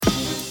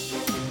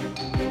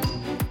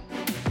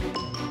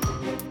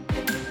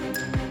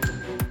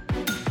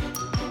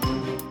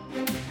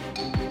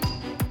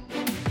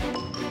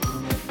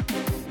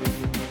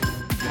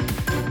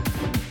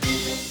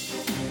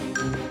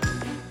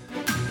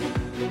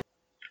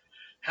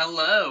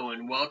Hello,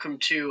 and welcome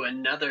to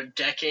another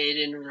Decade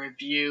in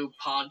Review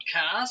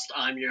podcast.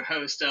 I'm your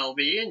host,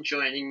 LB, and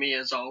joining me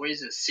as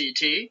always is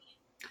CT.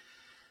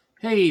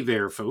 Hey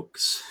there,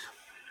 folks.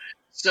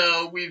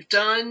 So we've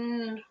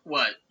done,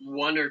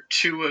 one or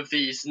two of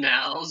these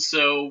now,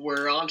 so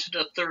we're on to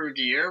the third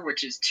year,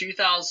 which is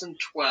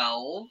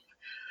 2012.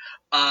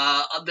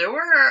 There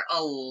were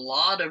a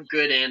lot of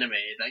good anime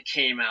that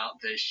came out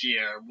this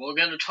year. We're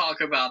going to talk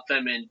about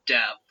them in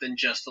depth in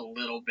just a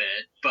little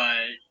bit,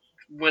 but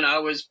when I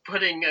was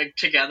putting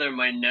together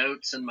my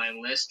notes and my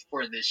list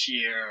for this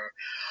year,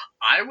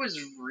 I was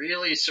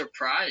really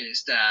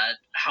surprised at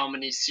how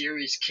many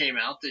series came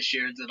out this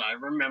year that I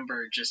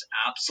remember just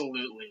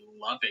absolutely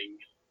loving.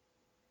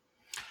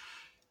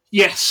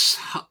 Yes,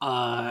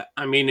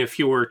 if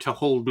you were to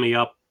hold me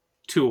up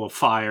to a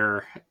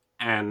fire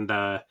and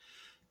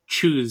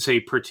choose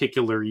a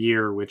particular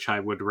year which I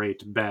would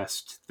rate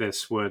best,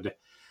 this would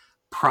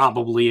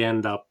probably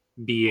end up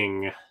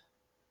being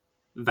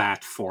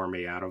that for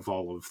me out of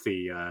all of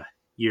the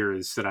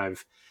years that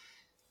I've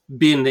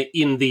been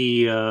in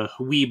the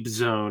weeb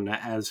zone,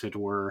 as it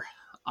were.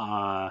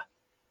 I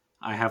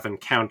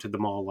haven't counted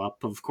them all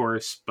up, of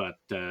course, but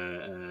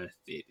I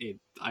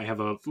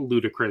have a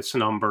ludicrous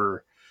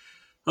number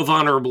of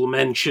honorable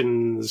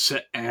mentions,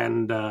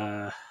 and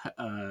this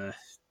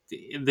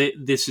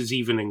is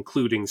even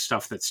including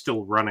stuff that's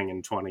still running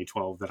in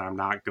 2012 that I'm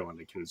not going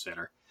to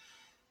consider.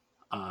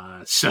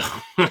 Because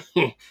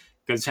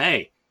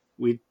hey,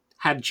 we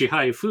had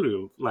Chihaya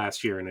Furu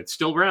last year, and it's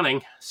still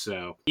running,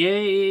 so yeah,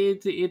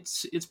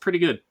 it's pretty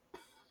good.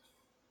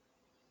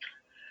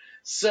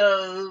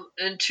 So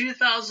in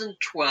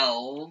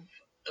 2012,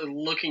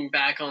 looking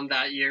back on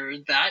that year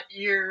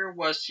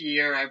was the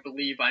year I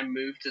believe I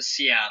moved to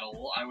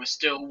Seattle. I was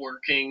still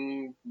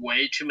working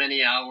way too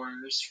many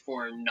hours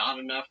for not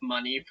enough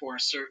money for a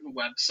certain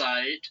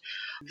website.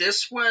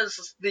 This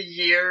was the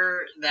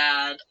year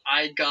that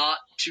I got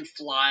to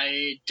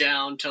fly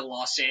down to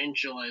Los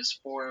Angeles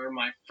for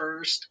my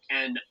first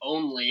and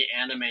only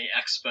Anime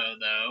Expo,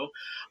 though.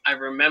 I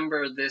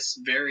remember this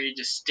very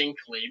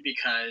distinctly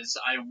because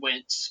I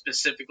went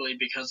specifically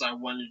because I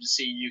wanted to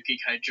see Yuki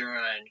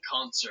Kaijura in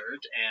concert,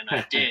 and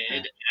I did,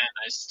 and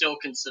I still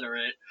consider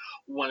it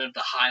one of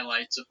the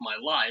highlights of my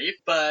life.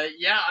 But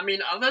yeah,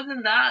 other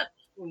than that,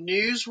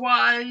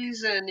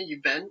 news-wise and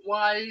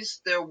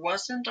event-wise, there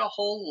wasn't a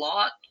whole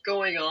lot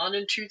going on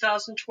in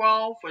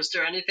 2012. Was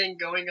there anything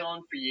going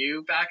on for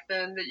you back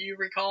then that you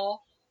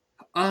recall?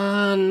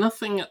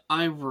 Nothing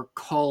I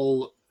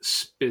recall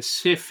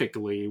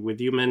specifically. With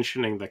you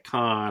mentioning the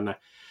con,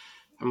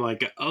 I'm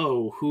like,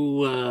 oh,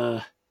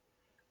 who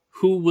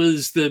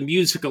was the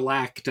musical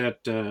act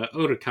at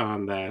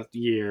Otakon that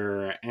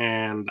year?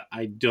 And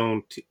I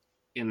don't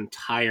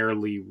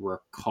entirely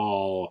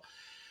recall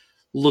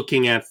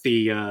looking at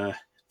the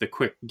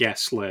quick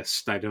guest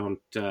list. I don't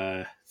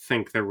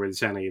think there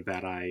was any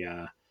that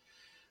I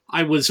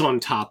was on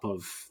top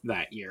of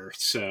that year.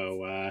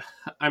 So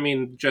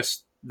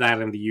just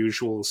that and the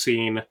usual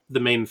scene. The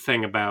main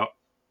thing about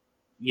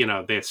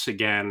this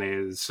again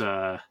is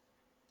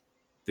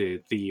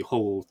the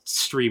whole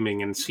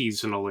streaming and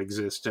seasonal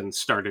existence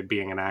started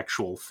being an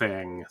actual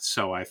thing.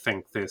 So I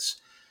think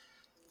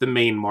the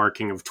main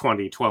marking of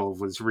 2012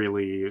 was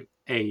really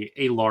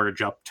a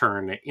large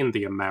upturn in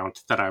the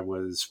amount that I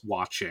was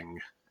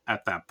watching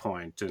at that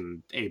point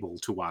and able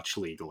to watch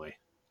legally.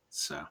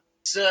 So Alright,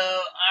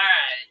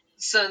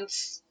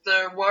 since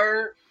there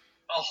weren't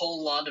a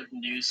whole lot of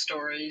news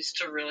stories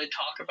to really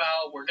talk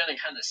about, we're going to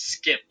kind of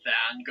skip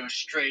that and go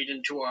straight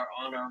into our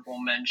honorable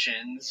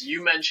mentions.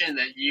 You mentioned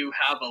that you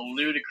have a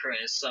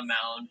ludicrous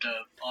amount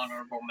of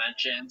honorable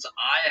mentions.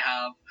 I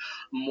have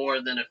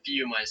more than a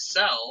few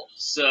myself,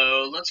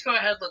 so let's go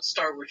ahead, let's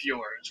start with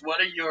yours. What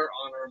are your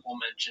honorable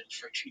mentions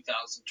for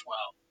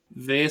 2012?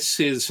 this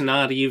is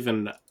not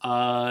even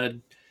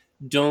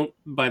don't,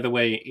 by the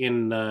way,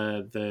 in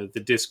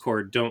the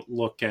Discord, don't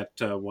look at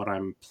what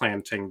I'm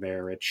planting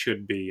there. It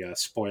should be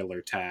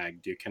spoiler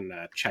tagged. You can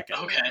check it.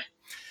 Okay. There.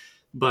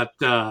 But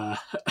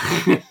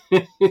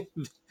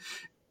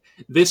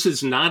this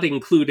is not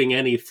including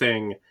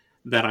anything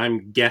that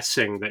I'm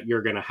guessing that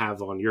you're going to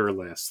have on your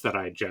list that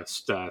I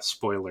just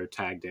spoiler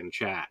tagged in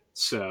chat.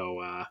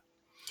 So,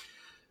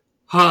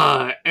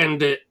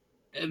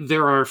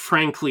 there are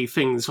frankly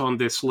things on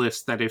this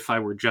list that if I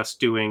were just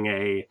doing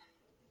a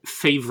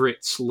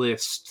favorites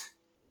list,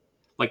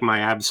 like my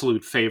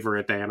absolute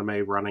favorite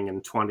anime running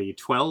in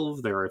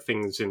 2012, there are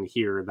things in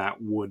here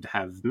that would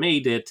have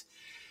made it,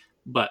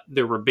 but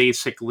there were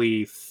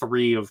basically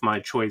three of my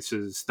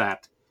choices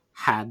that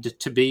had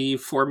to be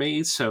for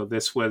me, so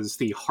this was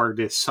the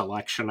hardest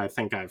selection I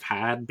think I've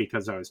had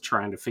because I was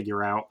trying to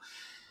figure out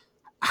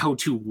how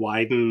to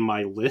widen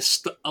my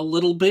list a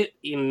little bit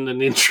in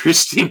an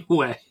interesting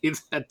way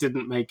that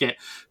didn't make it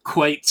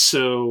quite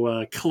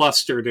so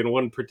clustered in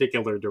one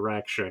particular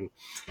direction.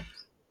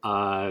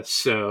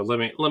 So let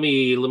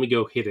me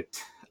go hit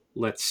it.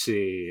 Let's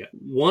see.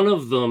 One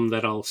of them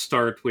that I'll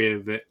start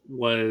with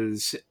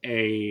was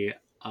a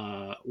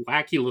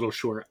wacky little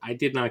short. I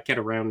did not get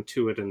around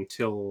to it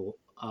until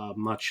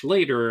much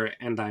later,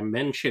 and I'm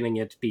mentioning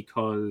it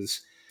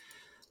because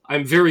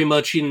I'm very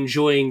much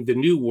enjoying the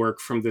new work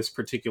from this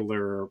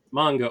particular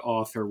manga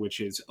author, which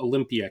is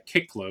Olympia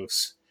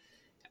Kiklos.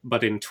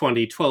 But in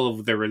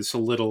 2012, there was a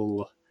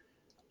little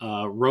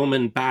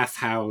Roman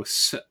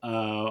bathhouse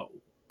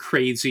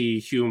crazy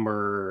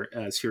humor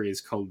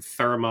series called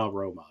Therma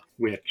Roma,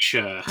 which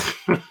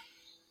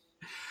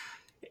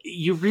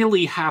you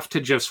really have to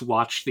just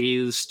watch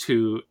these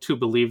to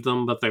believe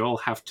them, but they all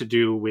have to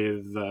do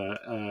with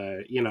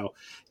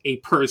a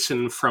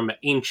person from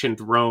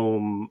ancient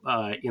Rome,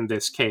 in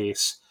this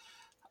case,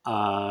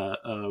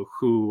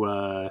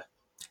 who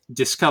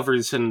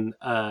discovers an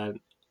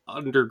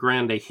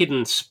underground a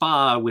hidden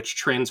spa which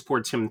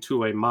transports him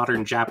to a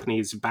modern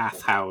Japanese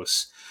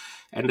bathhouse.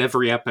 And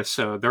every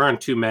episode, there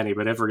aren't too many,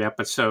 but every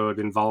episode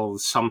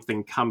involves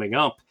something coming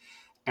up,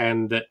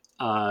 and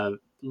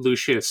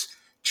Lucius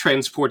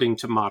transporting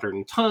to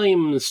modern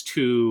times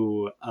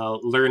to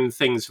learn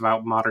things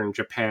about modern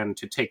Japan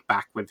to take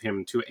back with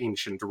him to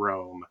ancient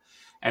Rome.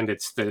 And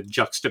it's the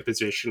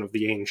juxtaposition of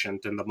the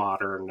ancient and the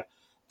modern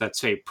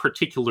that's a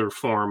particular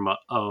form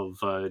of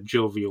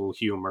jovial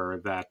humor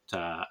that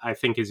I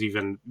think is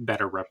even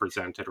better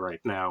represented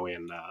right now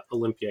in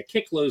Olympia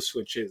Kiklos,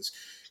 which is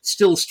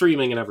still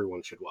streaming and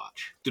everyone should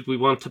watch. Did we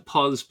want to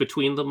pause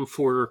between them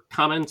for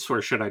comments,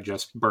 or should I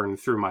just burn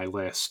through my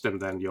list and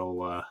then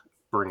you'll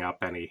bring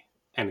up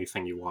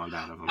anything you want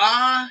out of them?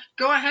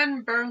 Go ahead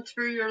and burn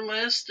through your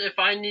list. If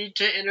I need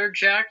to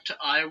interject,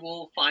 I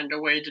will find a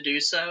way to do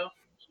so.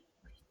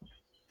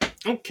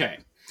 Okay.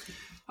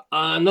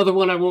 Another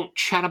one I won't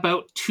chat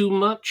about too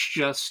much,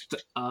 just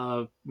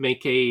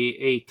make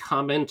a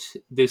comment.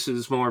 This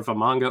is more of a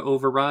manga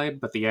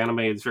override, but the anime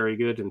is very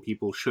good and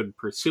people should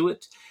pursue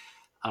it.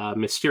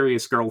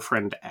 Mysterious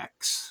Girlfriend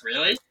X.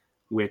 Really?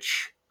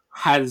 Which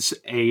has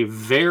a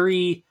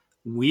very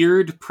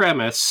weird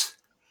premise,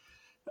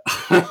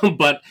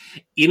 but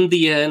in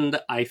the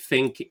end, I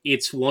think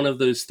it's one of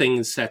those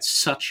things that's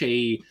such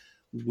a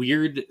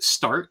weird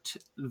start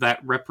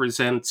that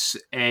represents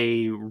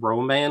a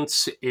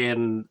romance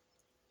in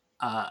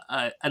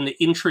an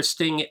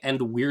interesting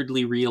and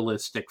weirdly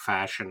realistic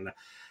fashion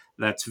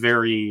that's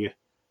very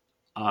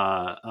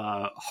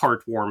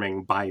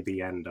heartwarming by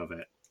the end of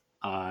it.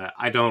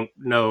 I don't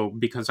know,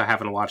 because I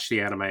haven't watched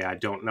the anime, I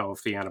don't know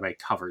if the anime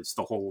covers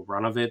the whole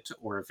run of it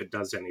or if it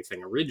does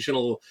anything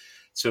original.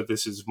 So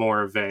this is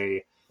more of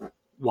a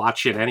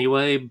watch it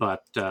anyway,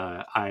 but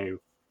I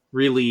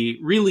really,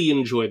 really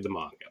enjoyed the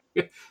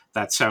manga.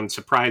 That sounds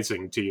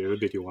surprising to you.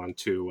 Did you want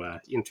to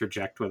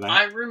interject with that?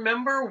 I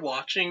remember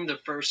watching the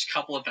first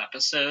couple of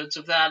episodes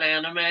of that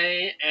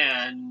anime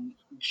and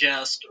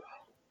just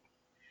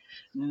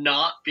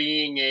not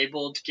being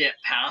able to get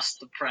past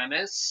the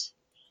premise.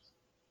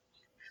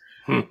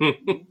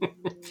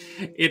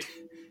 It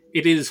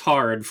is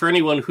hard. For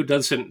anyone who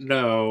doesn't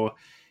know,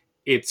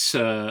 it's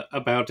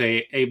about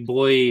a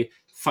boy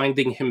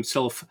finding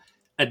himself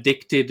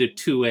addicted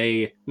to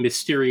a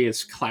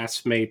mysterious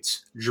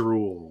classmate's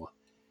drool.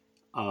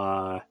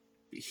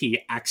 He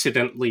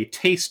accidentally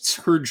tastes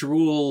her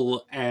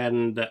drool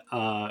and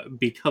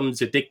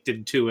becomes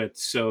addicted to it,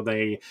 so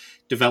they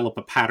develop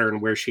a pattern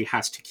where she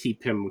has to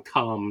keep him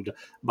calmed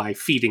by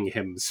feeding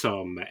him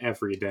some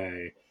every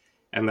day.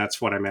 And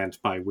that's what I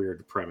meant by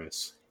weird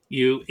premise.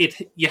 You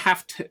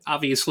have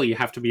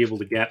to be able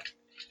to get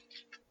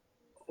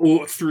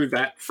through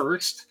that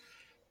first,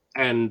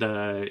 and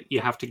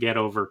you have to get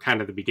over kind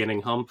of the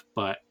beginning hump,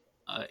 but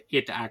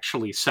it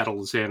actually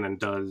settles in and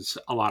does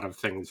a lot of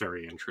things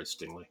very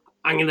interestingly.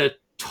 I'm going to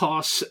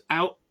toss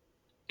out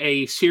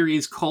a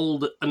series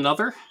called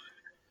Another,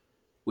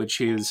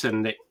 which is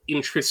an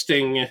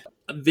interesting...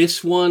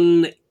 This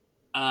one,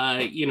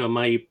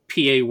 my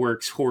PA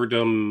Works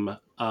whoredom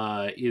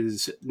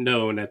is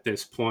known at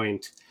this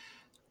point.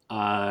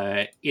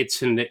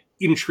 It's an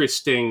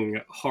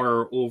interesting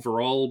horror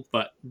overall,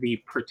 but the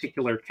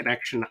particular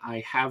connection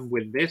I have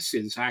with this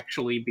is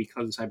actually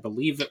because I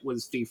believe it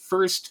was the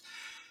first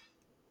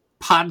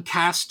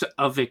podcast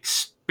of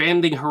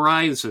Expanding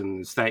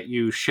Horizons that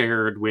you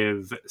shared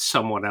with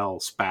someone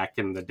else back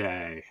in the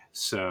day.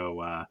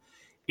 So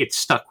it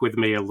stuck with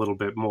me a little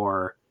bit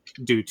more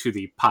due to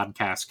the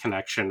podcast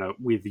connection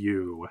with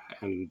you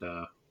and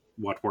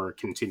what we're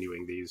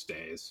continuing these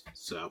days.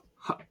 So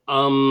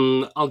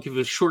I'll give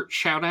a short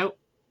shout out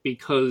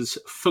because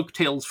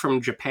Folktales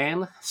from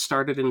Japan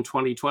started in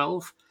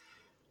 2012.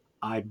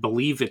 I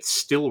believe it's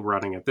still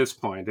running at this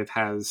point. It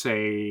has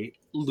a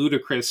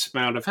ludicrous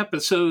amount of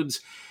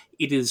episodes.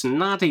 It is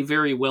not a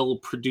very well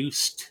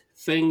produced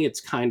thing. It's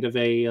kind of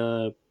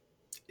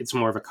it's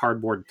more of a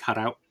cardboard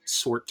cutout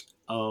sort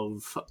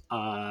of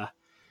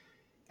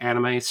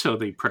anime, so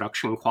the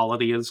production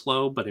quality is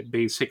low, but it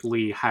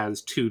basically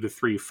has 2 to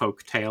 3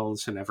 folk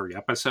tales in every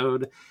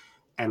episode.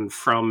 And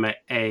from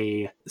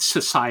a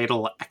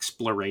societal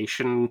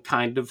exploration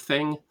kind of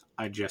thing,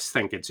 I just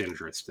think it's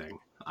interesting.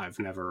 I've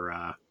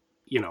never,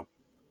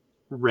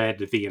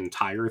 read the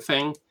entire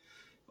thing.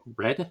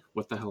 Read?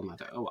 What the hell am I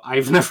doing? Oh,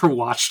 I've never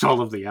watched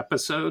all of the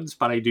episodes,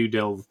 but I do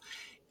delve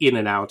in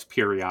and out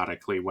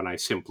periodically when I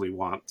simply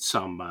want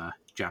some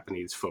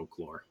Japanese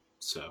folklore.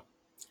 So,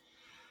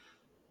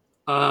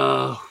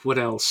 what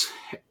else?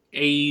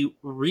 A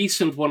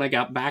recent one I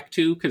got back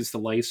to because the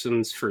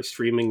license for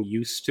streaming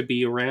used to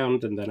be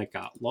around and then it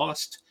got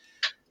lost.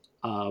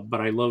 But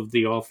I love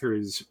the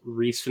author's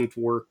recent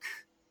work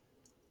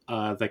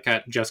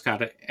that just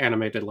got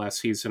animated last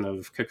season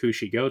of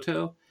Kakushi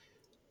Goto.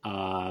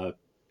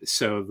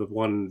 So the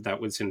one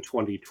that was in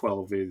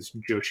 2012 is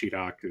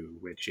Joshiraku,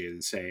 which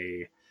is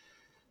a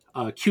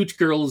cute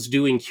girls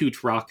doing cute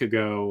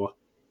rakugo,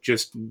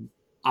 just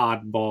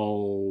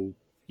oddball,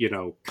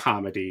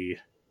 comedy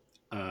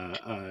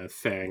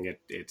thing.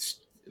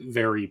 It's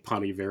very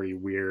punny, very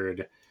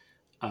weird.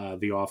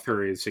 The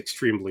author is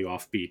extremely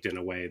offbeat in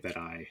a way that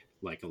I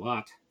like a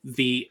lot.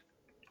 The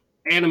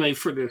anime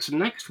for this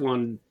next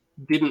one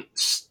didn't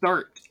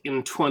start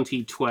in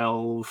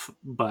 2012,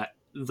 but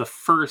the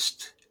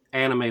first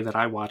anime that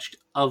I watched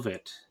of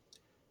it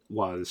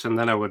was, and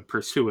then I would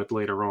pursue it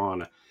later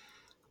on.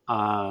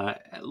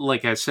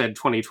 Like I said,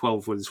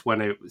 2012 was when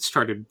it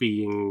started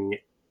being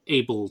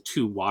able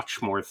to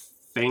watch more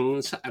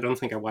things. I don't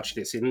think I watched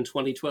this in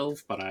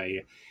 2012, but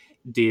I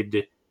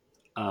did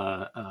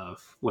get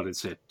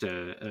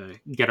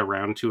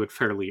around to it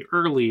fairly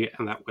early,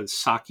 and that was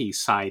Saki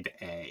Side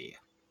A.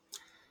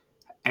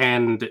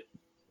 And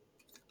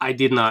I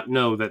did not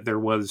know that there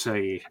was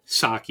a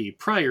Saki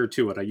prior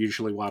to it. I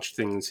usually watch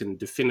things in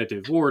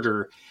definitive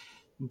order,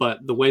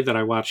 but the way that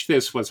I watched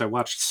this was I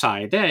watched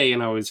Side A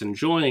and I was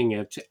enjoying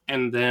it,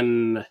 and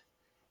then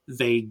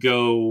they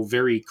go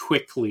very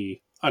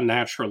quickly,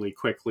 unnaturally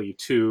quickly,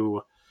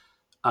 to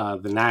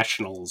the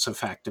Nationals,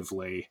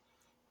 effectively,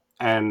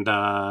 and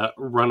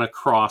run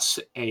across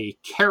a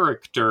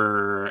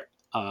character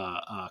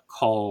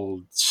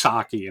called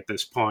Saki at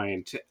this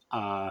point.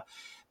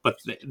 But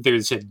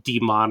there's a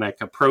demonic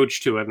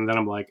approach to it, and then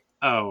I'm like,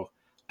 oh,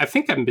 I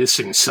think I'm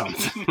missing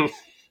something.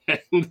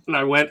 And then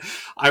I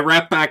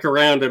wrapped back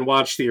around and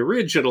watched the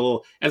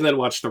original, and then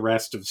watched the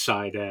rest of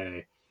Side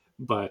A.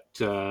 But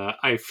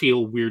I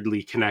feel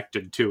weirdly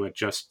connected to it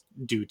just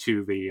due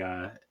to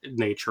the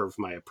nature of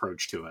my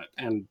approach to it.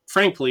 And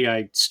frankly,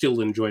 I still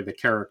enjoy the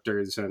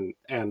characters and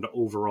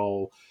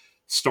overall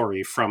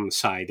story from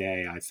Side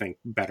A, I think,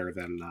 better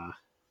than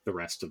the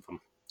rest of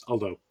them.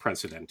 Although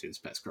President is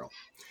best girl.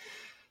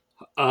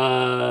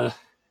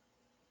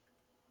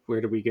 Where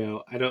do we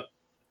go?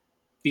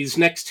 These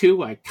next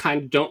two I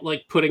kind of don't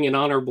like putting in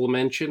honorable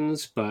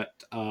mentions, but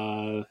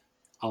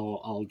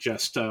I'll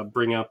just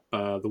bring up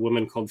the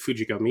woman called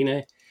Fujiko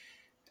Mine,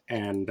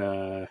 and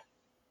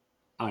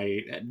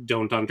I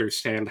don't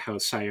understand how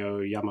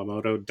Sayo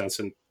Yamamoto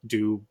doesn't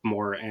do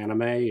more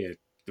anime. It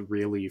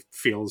really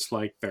feels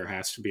like there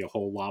has to be a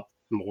whole lot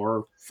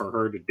more for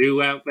her to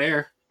do out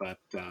there, but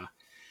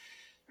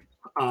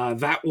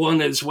that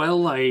one as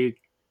well, I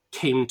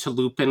came to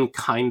Lupin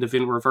kind of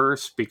in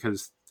reverse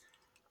because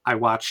I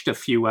watched a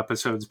few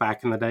episodes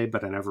back in the day,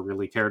 but I never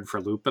really cared for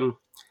Lupin.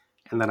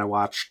 And then I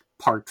watched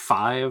part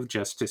 5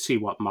 just to see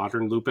what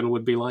modern Lupin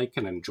would be like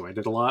and enjoyed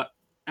it a lot.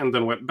 And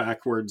then went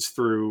backwards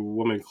through a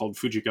woman called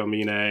Fujiko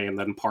Mine, and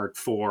then part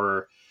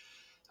 4.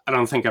 I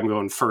don't think I'm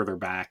going further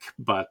back,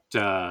 but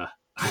but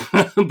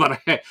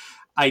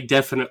I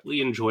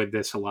definitely enjoyed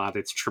this a lot.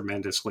 It's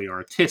tremendously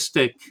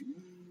artistic.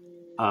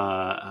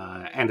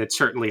 And it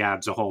certainly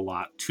adds a whole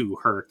lot to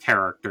her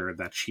character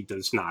that she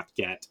does not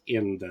get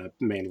in the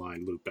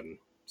mainline Lupin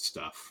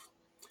stuff.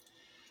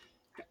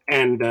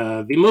 And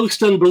the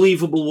most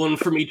unbelievable one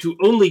for me to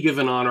only give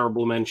an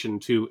honorable mention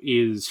to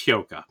is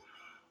Hyoka.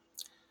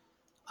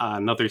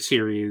 Another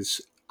series,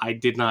 I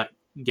did not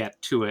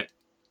get to it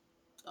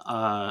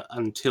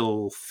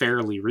until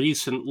fairly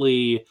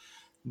recently,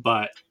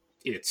 but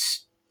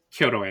it's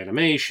Kyoto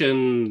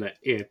Animation.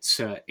 It's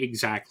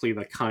exactly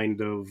the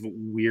kind of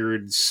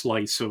weird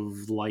slice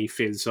of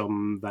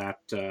lifeism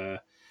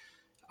that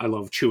I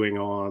love chewing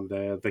on.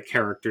 The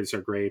characters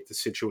are great. The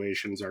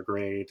situations are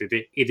great.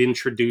 It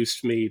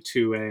introduced me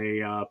to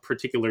a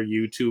particular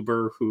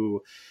YouTuber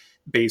who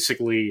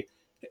basically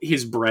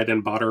his bread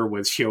and butter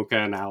was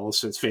Hyoka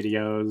analysis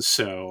videos.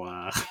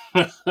 So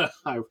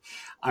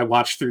I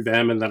watched through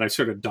them, and then I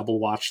sort of double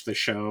watched the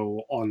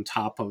show on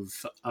top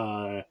of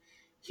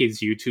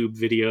his YouTube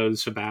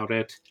videos about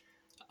it.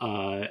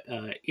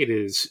 It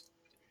is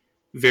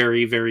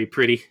very, very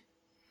pretty.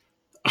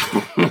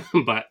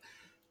 But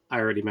I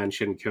already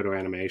mentioned Kyoto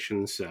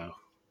Animation, so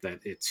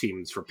that it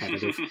seems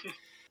repetitive.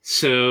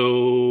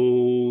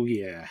 So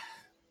yeah,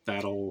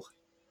 that'll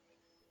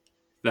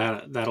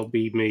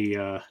be me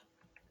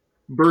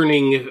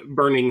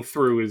burning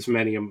through as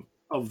many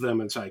of them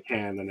as I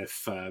can. And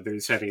if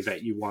there's any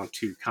that you want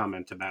to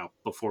comment about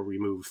before we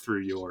move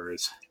through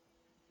yours.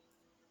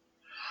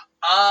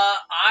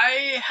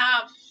 I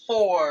have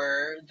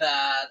 4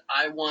 that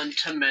I want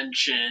to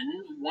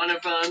mention. One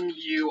of them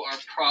you are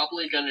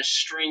probably going to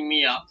string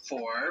me up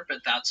for,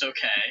 but that's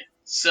okay.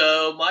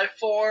 So my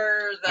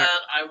 4 that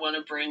I want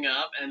to bring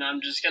up, and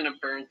I'm just going to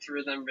burn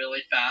through them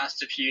really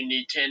fast. If you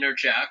need to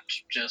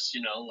interject, just,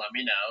 let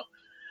me know.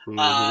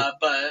 Mm-hmm.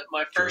 But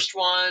my Sure. first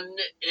one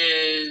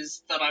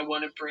is that I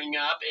want to bring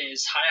up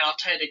is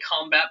Hayate the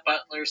Combat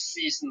Butler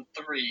Season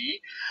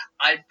 3.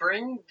 I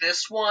bring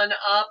this one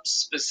up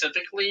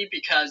specifically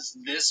because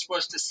this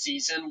was the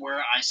season where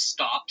I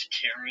stopped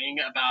caring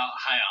about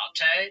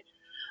Hayate.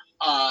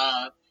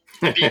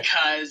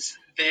 Because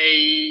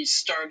they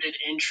started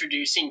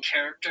introducing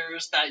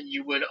characters that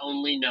you would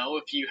only know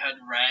if you had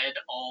read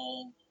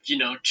all,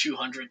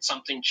 200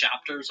 something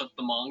chapters of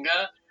the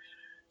manga,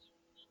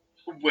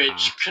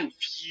 which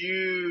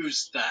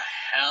confused the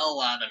hell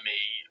out of me.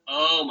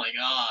 Oh my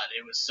god,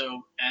 it was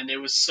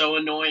so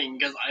annoying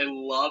because I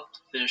loved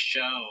this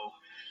show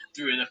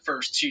through the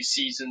first two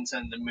seasons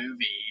and the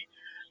movie,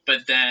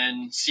 but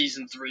then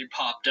season 3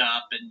 popped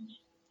up and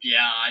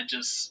yeah, I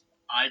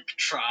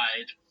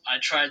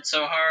tried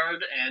so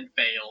hard and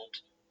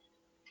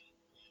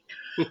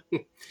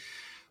failed.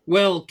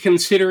 Well,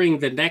 considering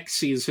the next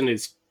season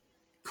is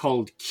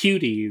called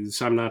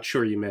Cuties, I'm not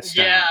sure you missed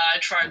Yeah, out I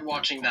tried at that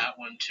watching point. that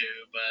one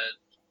too, but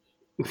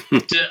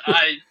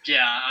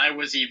I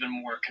was even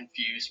more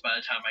confused by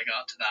the time I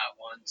got to that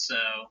one. So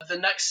the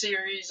next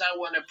series I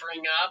want to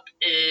bring up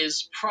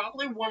is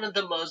probably one of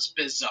the most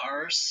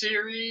bizarre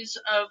series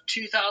of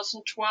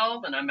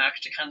 2012, and I'm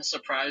actually kind of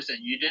surprised that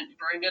you didn't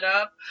bring it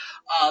up.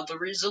 The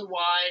reason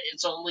why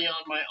it's only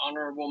on my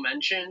honorable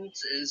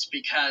mentions is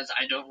because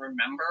I don't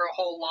remember a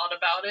whole lot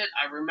about it.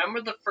 I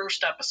remember the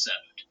first episode.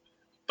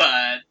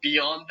 But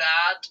beyond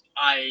that,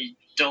 I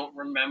don't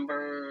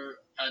remember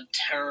a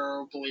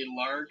terribly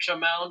large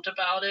amount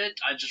about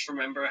it. I just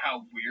remember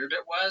how weird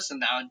it was,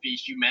 and that would be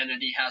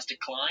Humanity Has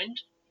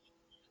Declined.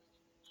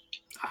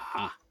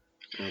 Ah,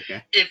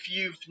 okay. If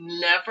you've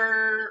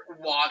never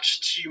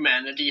watched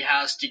Humanity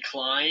Has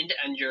Declined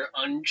and you're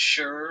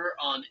unsure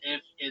on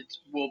if it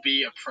will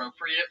be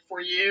appropriate for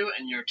you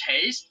and your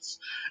tastes,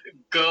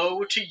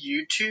 go to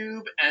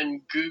YouTube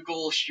and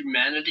Google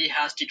Humanity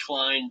Has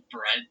Declined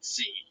bread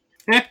scene.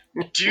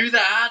 Do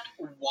that,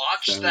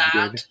 watch Sounds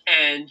that, good.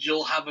 and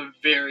you'll have a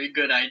very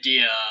good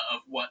idea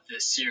of what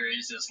this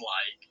series is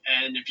like.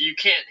 And if you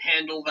can't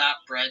handle that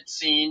bread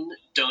scene,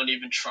 don't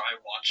even try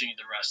watching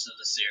the rest of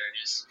the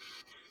series.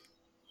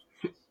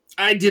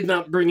 I did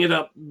not bring it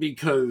up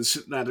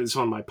because that is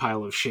on my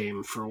pile of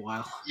shame for a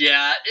while.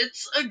 Yeah,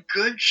 it's a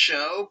good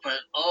show, but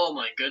oh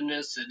my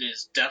goodness, it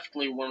is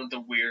definitely one of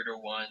the weirder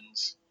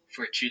ones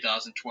for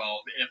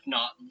 2012, if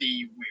not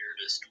the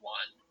weirdest one.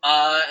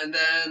 And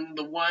then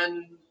the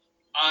one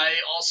I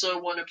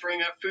also want to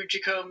bring up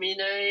Fujiko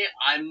Mine.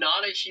 I'm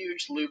not a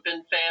huge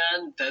Lupin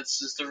fan. That's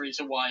just the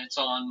reason why it's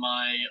on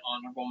my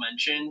honorable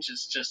mentions.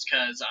 It's just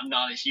because I'm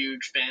not a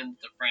huge fan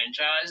of the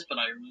franchise, but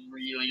I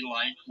really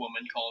like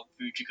Woman Called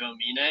Fujiko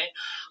Mine.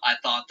 I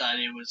thought that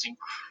it was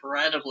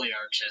incredibly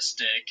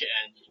artistic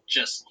and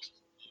just.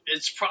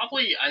 It's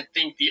probably, I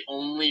think, the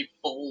only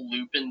full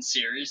Lupin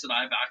series that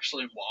I've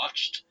actually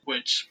watched,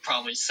 which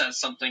probably says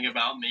something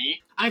about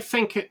me. I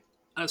think,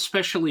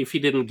 especially if you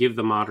didn't give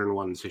the modern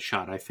ones a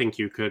shot, I think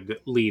you could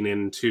lean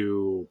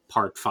into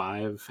part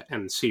 5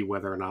 and see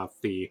whether or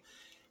not the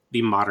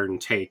modern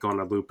take on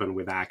a Lupin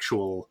with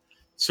actual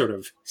sort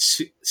of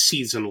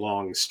season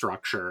long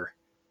structure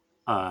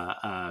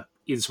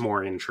is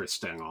more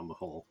interesting on the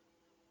whole.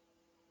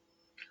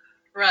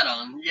 Right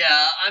on.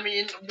 Yeah, I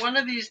mean, one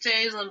of these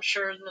days I'm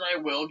sure that I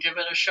will give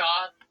it a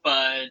shot,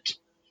 but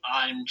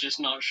I'm just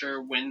not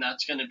sure when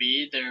that's going to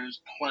be.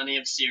 There's plenty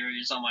of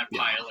series on my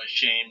Yeah. pile of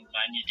shame that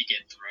I need to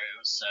get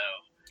through, so.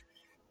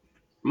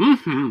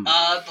 Mm-hmm.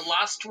 The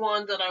last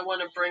one that I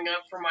want to bring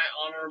up for my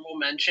honorable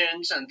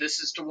mentions, and this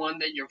is the one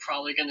that you're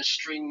probably going to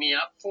string me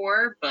up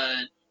for,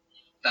 but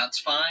that's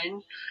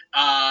fine.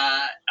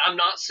 I'm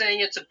not saying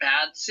it's a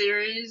bad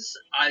series.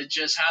 I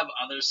just have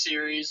other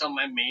series on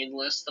my main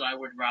list that I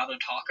would rather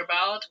talk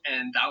about,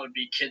 and that would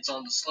be Kids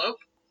on the Slope.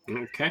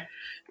 Okay.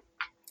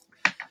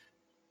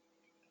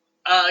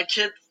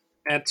 Kids.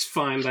 That's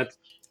fine.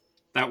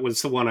 That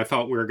was the one I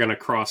thought we were going to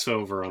cross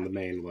over on the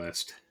main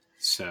list.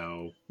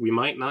 So we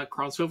might not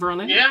cross over on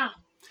any. Yeah.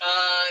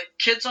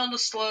 Kids on the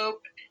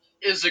Slope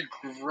is a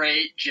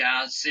great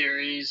jazz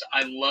series.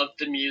 I love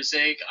the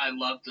music. I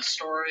love the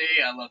story.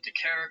 I love the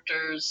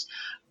characters.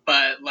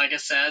 But like I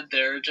said,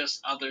 there are just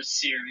other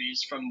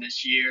series from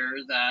this year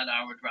that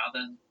I would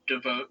rather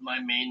devote my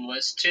main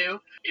list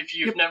to. If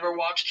you've never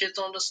watched Kids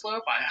on the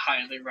Slope, I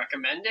highly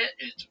recommend it.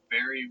 It's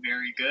very,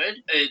 very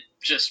good. It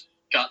just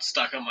got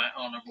stuck on my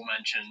honorable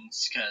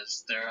mentions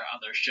because there are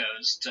other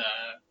shows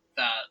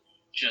that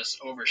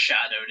just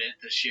overshadowed it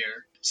this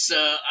year. So,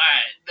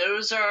 alright,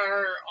 those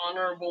are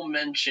honorable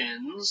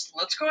mentions.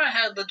 Let's go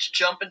ahead, let's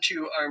jump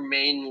into our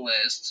main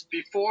list.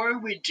 Before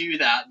we do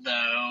that,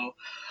 though,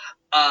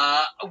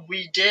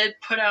 we did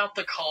put out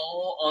the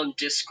call on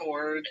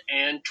Discord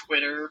and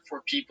Twitter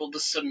for people to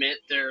submit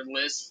their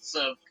lists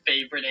of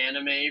favorite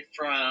anime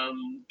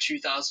from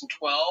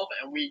 2012,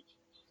 and we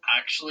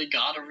actually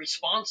got a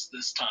response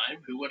this time.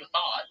 Who would have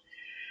thought?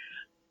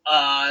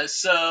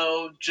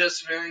 So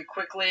just very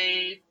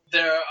quickly,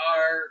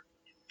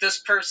 this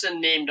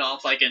person named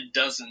off like a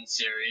dozen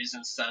series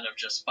instead of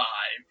just 5,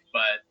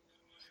 but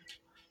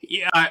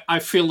Yeah, I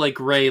feel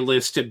like Ray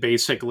listed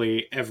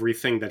basically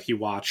everything that he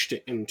watched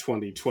in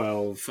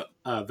 2012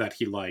 that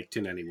he liked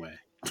in any way.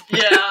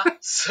 Yeah,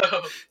 so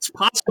It's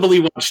possible he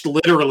watched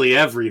literally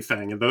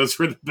everything, and those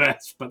were the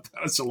best, but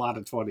that was a lot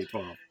of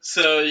 2012.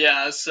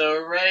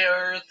 so Ray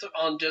Earth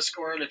on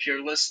Discord, if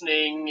you're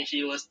listening,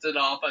 he listed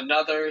off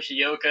another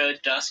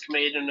Hyoka, Dusk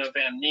Maiden of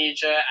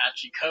Amnesia,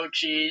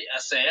 Achikochi,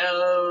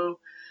 Sao,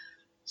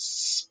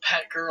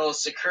 Pet Girl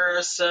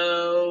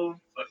Sakuraso,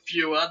 a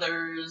few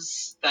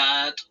others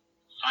that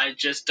I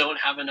just don't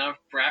have enough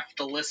breath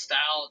to list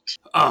out.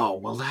 Oh,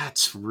 well,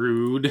 that's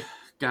rude.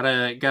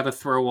 Gotta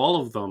throw all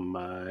of them.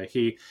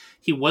 He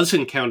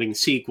wasn't counting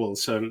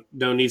sequels, so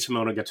no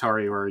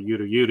Nizumonogatari or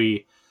Yuru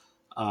Yuri.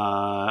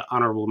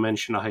 Honorable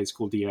mention to High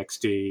School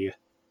DxD.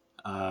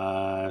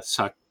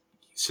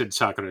 Sid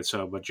Sakura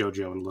Soba,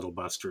 JoJo, and Little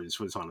Busters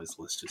was on his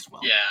list as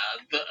well.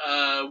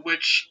 Yeah,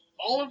 which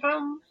all of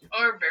them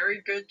are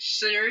very good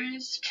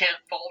series. Can't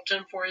fault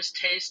him for his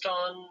taste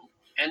on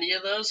any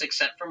of those,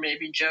 except for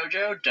maybe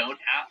JoJo. Don't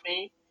at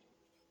me.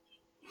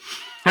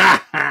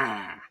 Ha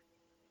ha!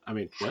 I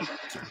mean, what?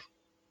 Sorry.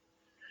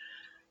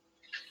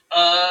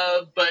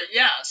 But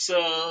yeah,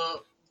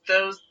 so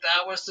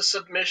that was the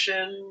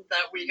submission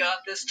that we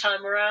got this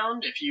time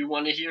around. If you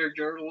want to hear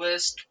your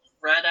list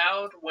read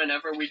out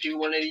whenever we do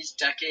one of these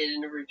decade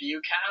in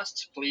review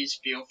casts, please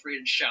feel free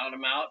to shout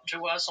them out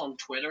to us on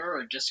Twitter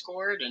or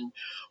Discord, and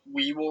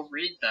we will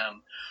read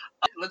them.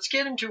 Let's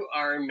get into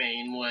our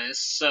main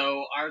list.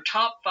 So our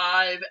top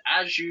 5,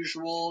 as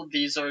usual,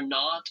 these are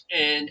not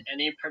in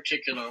any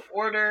particular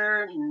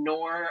order,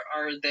 nor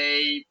are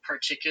they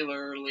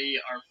particularly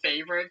our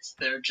favorites.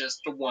 They're just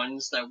the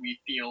ones that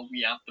we feel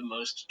we have the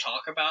most to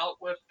talk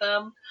about with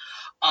them.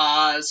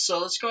 So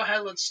let's go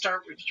ahead. Let's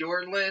start with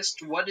your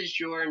list. What is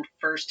your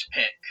first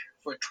pick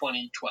for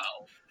 2012?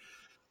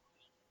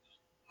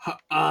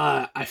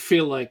 I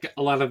feel like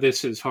a lot of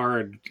this is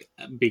hard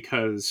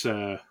because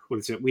what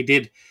is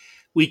it?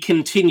 We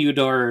continued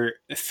our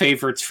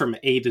favorites from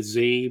A to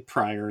Z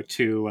prior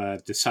to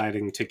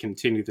deciding to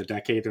continue the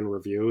decade in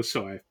review.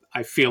 So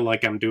I feel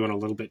like I'm doing a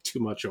little bit too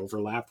much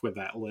overlap with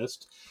that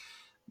list.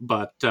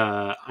 But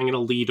I'm going to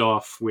lead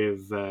off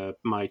with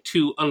my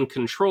 2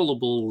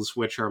 uncontrollables,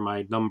 which are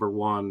my number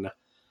 1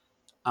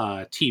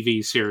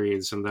 TV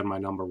series and then my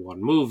number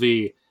 1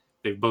 movie.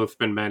 They've both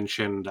been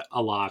mentioned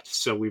a lot,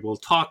 so we will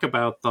talk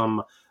about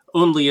them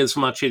only as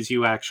much as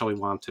you actually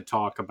want to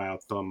talk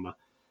about them,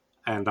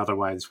 and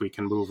otherwise we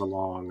can move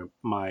along.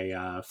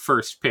 My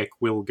first pick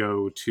will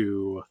go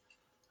to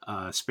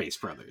Space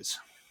Brothers.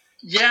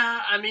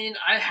 Yeah, I mean,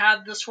 I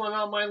had this one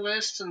on my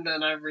list, and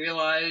then I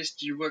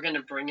realized you were going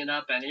to bring it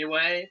up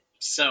anyway,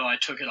 so I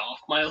took it off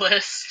my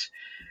list.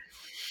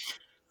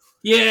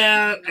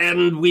 Yeah,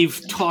 and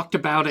we've talked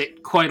about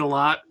it quite a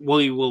lot.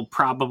 We will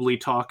probably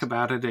talk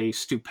about it a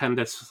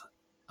stupendous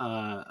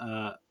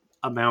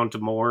amount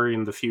more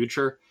in the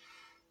future.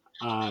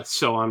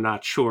 So I'm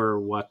not sure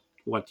what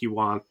you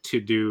want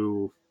to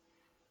do.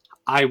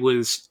 I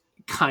was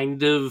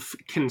kind of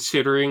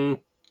considering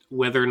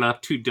whether or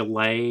not to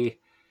delay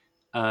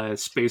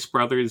Space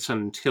Brothers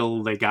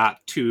until they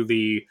got to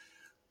the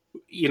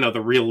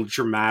the real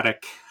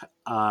dramatic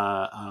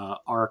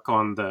arc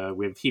on the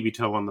with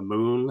Hibito on the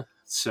moon.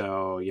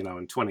 So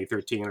in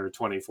 2013 or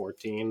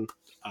 2014,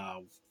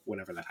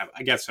 whenever that happened,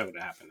 I guess that would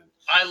happen.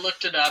 I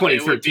looked it up.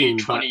 It would be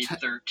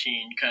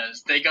 2013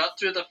 because they got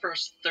through the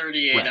first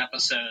 38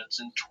 episodes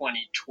in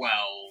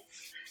 2012,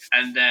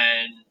 and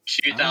then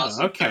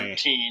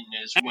 2013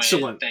 is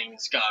when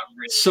things got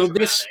really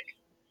dramatic.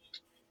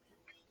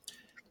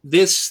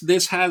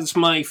 This has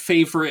my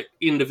favorite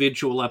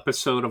individual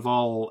episode of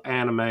all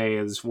anime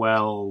as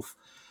well,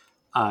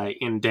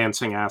 in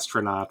Dancing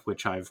Astronaut,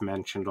 which I've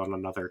mentioned on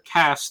another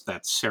cast.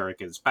 That's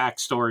Serika's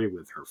backstory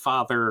with her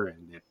father,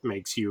 and it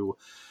makes you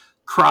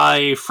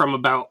cry from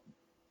about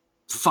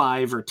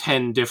 5 or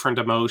 10 different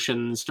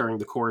emotions during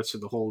the course of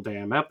the whole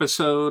damn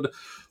episode.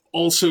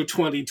 Also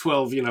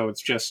 2012,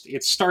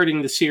 it's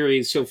starting the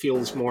series, so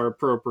feels more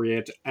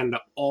appropriate, and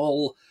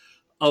all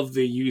of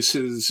the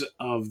uses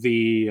of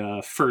the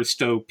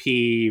first OP,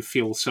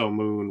 Feel So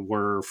Moon,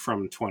 were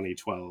from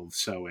 2012,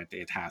 so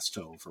it has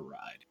to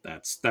override.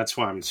 That's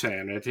why I'm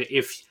saying it.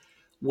 If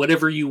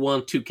whatever you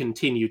want to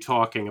continue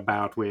talking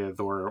about with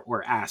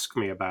or ask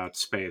me about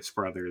Space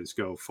Brothers,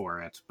 go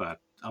for it, but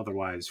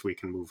otherwise we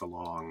can move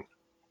along,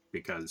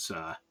 because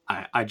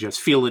I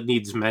just feel it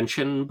needs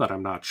mention, but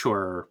I'm not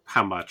sure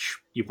how much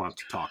you want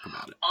to talk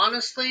about it.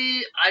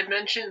 Honestly, I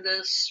mentioned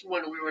this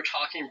when we were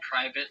talking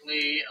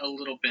privately a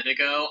little bit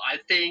ago. I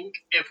think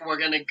if we're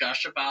going to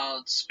gush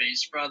about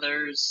Space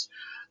Brothers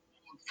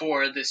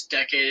for this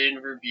Decade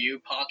in Review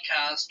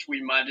podcast,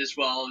 we might as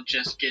well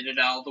just get it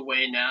out of the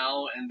way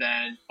now and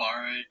then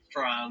bar it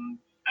from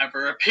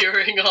ever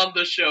appearing on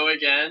the show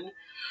again.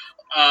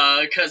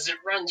 Because it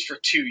runs for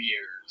 2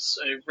 years.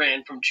 It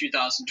ran from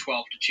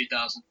 2012 to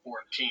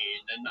 2014,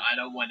 and I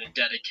don't want to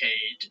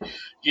dedicate,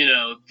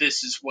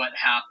 this is what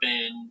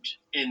happened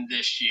in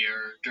this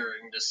year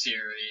during the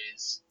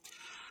series.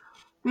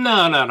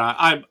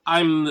 No.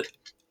 I'm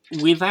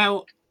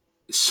without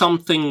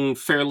something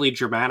fairly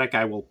dramatic,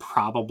 I will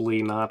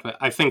probably not.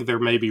 I think there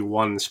may be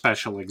one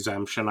special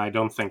exemption. I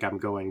don't think I'm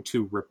going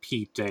to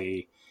repeat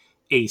a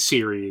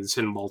series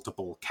in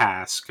multiple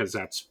casts, because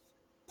that's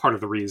part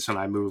of the reason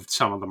I moved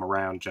some of them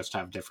around, just to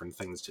have different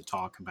things to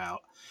talk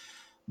about.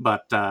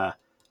 But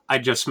I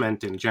just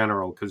meant in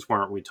general, because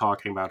weren't we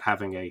talking about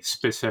having a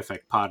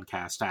specific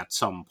podcast at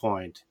some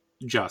point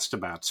just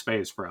about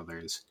Space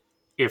Brothers?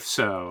 If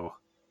so,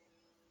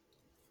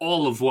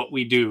 all of what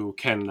we do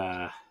can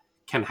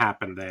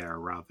happen there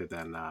rather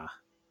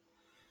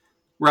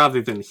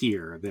than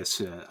here.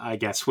 This, I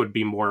guess, would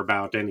be more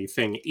about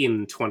anything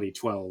in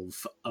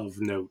 2012 of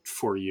note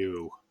for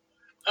you.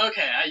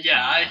 Okay,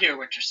 I hear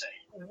what you're saying.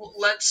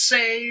 Let's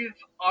save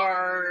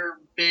our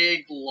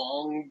big,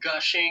 long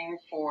gushing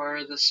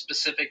for the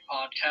specific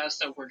podcast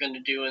that we're going to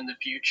do in the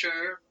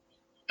future.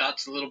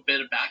 That's a little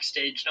bit of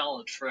backstage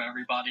knowledge for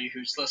everybody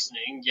who's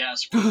listening.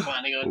 Yes, we're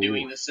planning on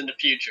doing this in the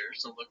future,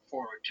 so look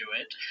forward to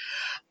it.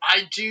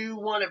 I do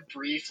want to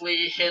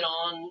briefly hit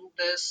on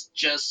this,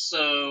 just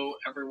so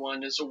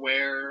everyone is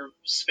aware.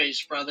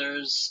 Space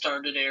Brothers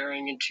started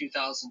airing in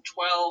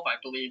 2012. I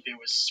believe it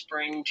was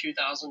spring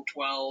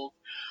 2012.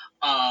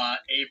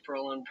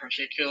 April in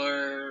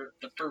particular.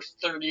 The first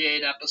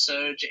 38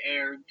 episodes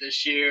aired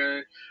this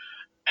year,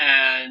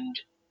 and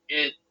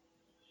it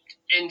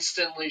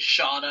instantly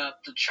shot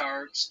up the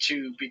charts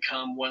to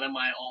become one of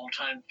my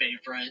all-time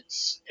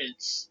favorites.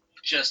 It's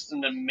just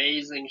an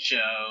amazing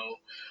show.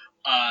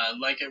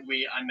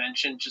 I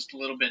mentioned just a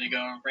little bit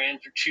ago, it ran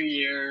for 2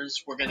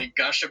 years. We're going to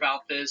gush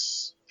about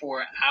this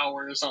for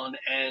hours on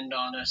end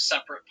on a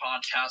separate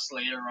podcast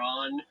later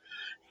on.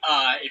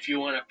 If you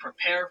want to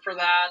prepare for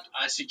that,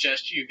 I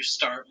suggest you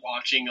start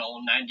watching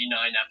all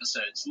 99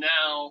 episodes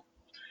now,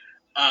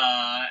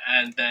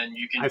 and then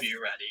you can be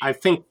ready.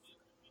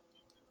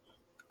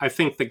 I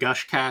think the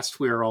Gushcast,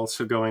 we are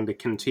also going to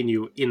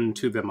continue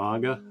into the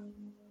manga.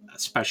 A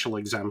special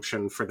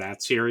exemption for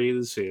that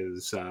series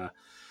is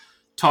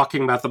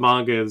talking about the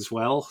manga as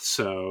well,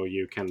 so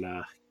you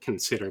can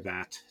consider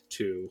that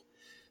too.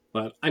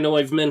 But I know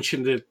I've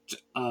mentioned it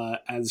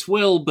as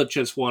well, but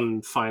just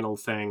one final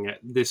thing.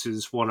 This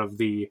is one of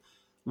the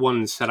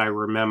ones that I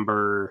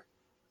remember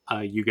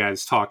you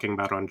guys talking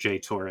about on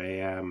JTOR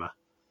AM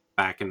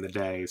back in the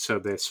day. So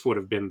this would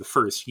have been the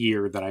first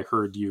year that I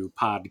heard you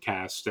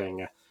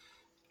podcasting,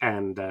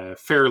 and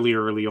fairly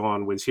early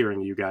on was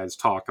hearing you guys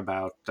talk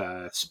about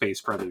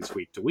Space Brothers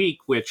week to week,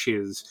 which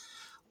is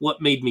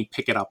what made me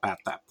pick it up at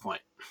that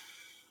point.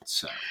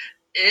 So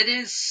it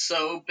is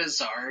so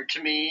bizarre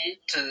to me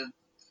to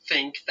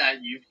think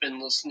that you've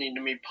been listening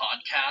to me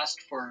podcast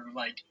for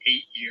like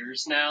 8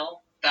 years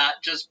now. That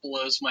just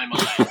blows my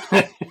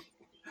mind.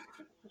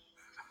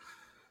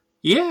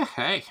 Yeah,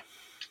 hey.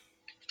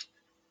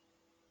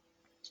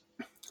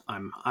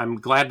 I'm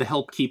glad to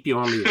help keep you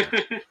on the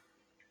air.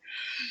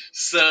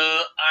 So,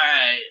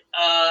 alright.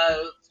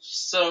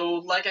 So,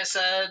 like I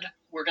said,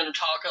 we're going to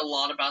talk a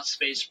lot about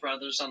Space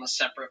Brothers on a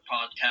separate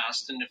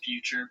podcast in the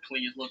future.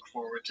 Please look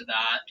forward to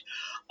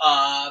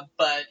that.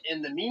 But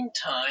in the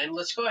meantime,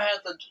 let's go ahead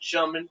and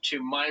jump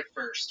into my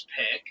first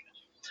pick.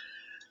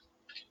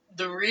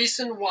 The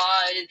reason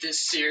why this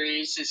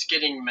series is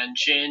getting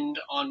mentioned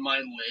on my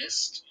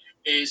list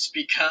is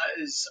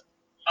because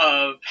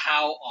of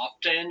how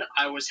often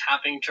I was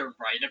having to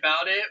write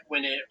about it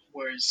when it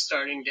was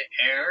starting to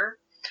air,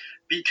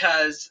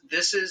 because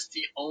this is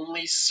the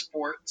only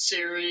sport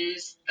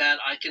series that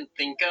I can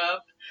think of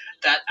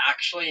that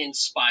actually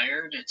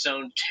inspired its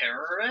own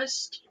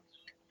terrorist,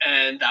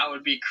 and that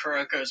would be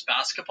Kuroko's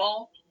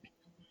Basketball.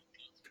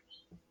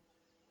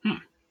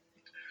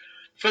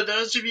 For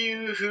those of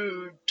you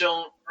who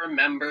don't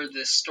remember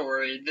this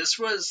story, this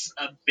was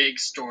a big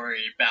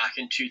story back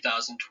in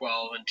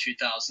 2012 and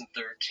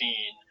 2013.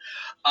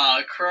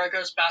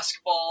 Kuroko's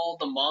Basketball,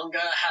 the manga,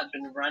 had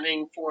been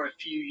running for a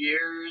few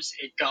years.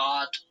 It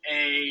got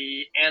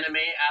a anime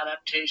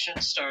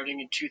adaptation starting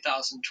in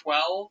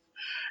 2012,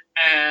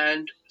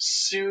 and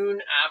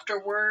soon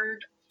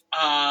afterward,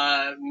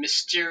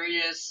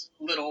 mysterious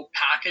little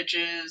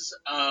packages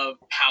of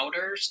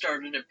powder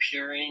started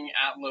appearing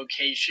at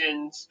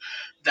locations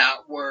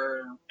that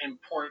were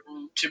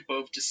important to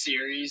both the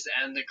series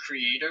and the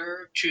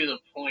creator, to the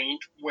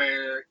point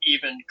where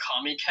even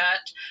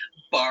Comiket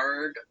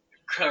barred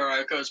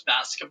Kuroko's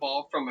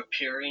Basketball from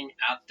appearing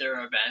at their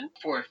event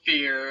for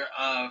fear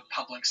of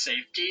public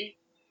safety.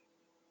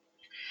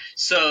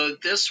 So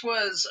this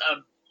was a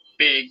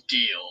big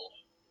deal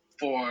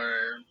for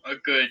a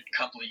good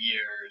couple of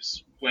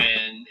years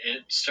when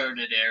it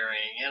started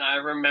airing. And I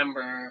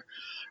remember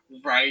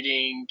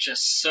writing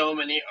just so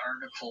many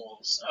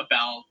articles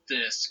about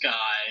this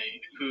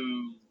guy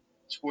who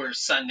were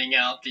sending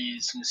out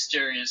these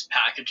mysterious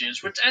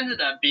packages, which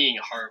ended up being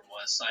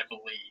harmless, I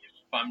believe,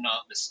 if I'm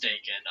not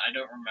mistaken. I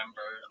don't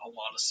remember a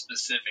lot of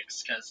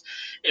specifics because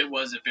it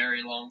was a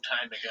very long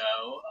time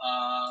ago.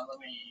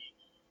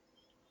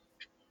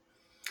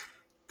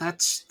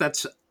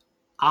 That's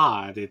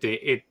odd.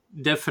 It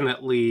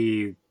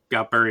definitely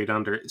got buried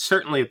under.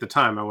 Certainly at the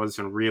time, I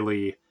wasn't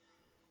really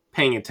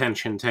paying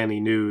attention to any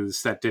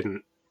news that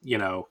didn't,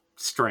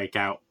 strike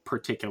out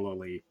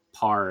particularly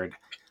hard.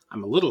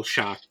 I'm a little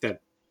shocked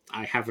that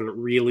I haven't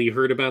really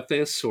heard about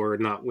this, or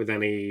not with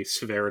any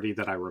severity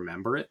that I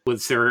remember it.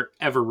 Was there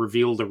ever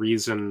revealed a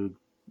reason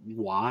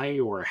why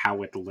or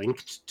how it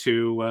linked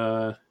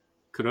to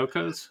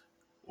Kuroko's?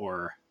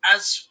 Or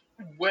As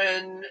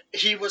when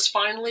he was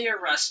finally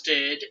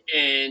arrested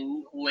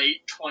in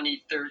late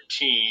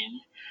 2013,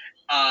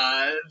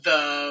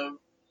 the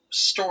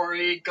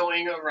story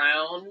going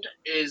around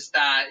is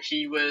that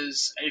he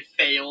was a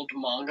failed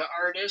manga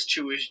artist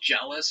who was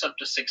jealous of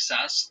the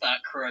success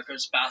that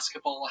Kuroko's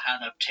basketball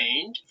had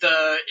obtained.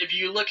 If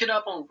you look it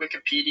up on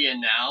Wikipedia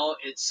now,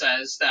 it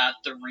says that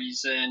the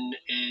reason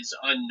is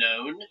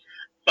unknown.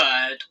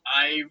 But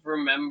I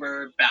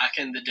remember back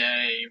in the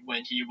day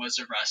when he was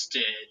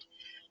arrested,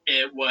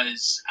 it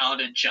was out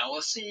of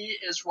jealousy,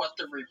 is what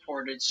the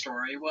reported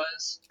story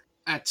was.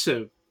 that's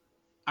a,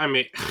 I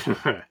mean,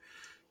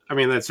 I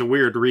mean, that's a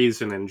weird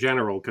reason in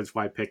general, because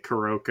why pick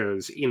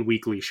Kuroko's in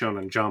Weekly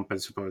Shonen Jump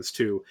as opposed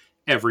to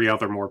every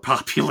other more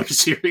popular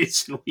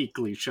series in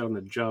Weekly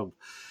Shonen Jump,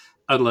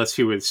 unless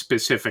he was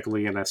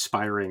specifically an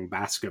aspiring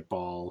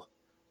basketball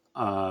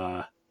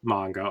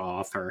manga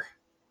author.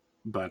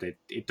 But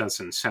it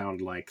doesn't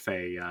sound like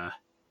they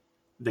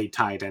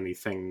tied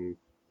anything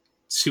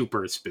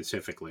super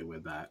specifically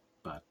with that.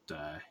 But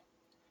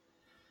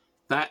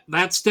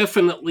that's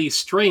definitely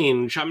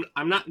strange.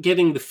 I'm not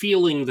getting the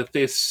feeling that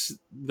this,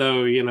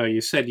 though, you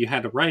said you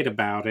had to write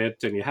about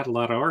it and you had a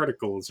lot of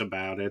articles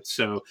about it.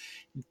 So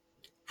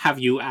have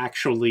you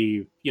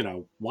actually,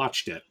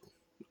 watched it?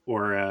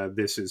 Or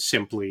this is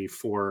simply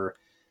for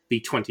the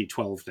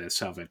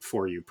 2012-ness of it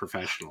for you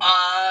professionally?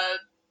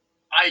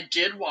 I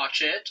did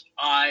watch it.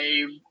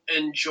 I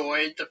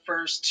enjoyed the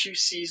first two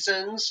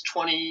seasons.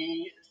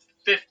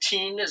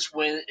 2015 is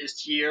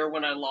the year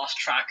when I lost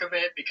track of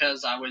it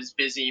because I was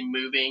busy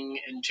moving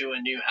into a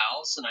new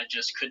house and I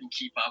just couldn't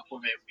keep up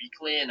with it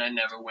weekly, and I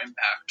never went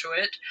back to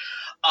it.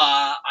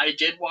 I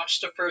did watch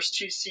the first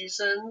two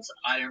seasons.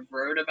 I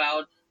wrote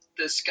about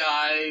this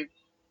guy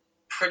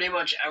pretty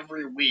much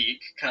every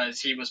week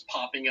because he was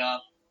popping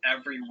up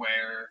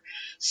everywhere,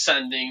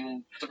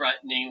 sending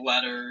threatening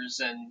letters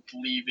and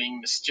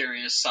leaving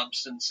mysterious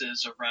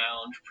substances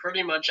around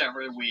pretty much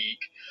every week.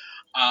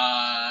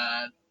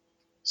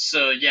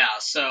 So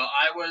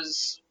I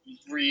was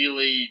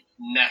really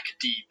neck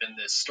deep in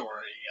this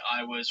story.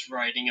 I was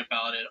writing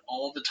about it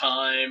all the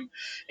time,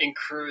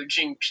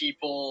 encouraging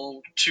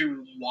people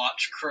to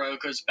watch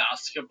Kuroko's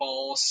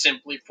basketball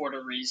simply for the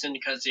reason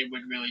because it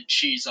would really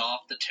cheese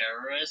off the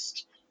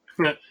terrorist.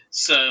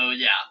 So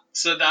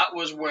that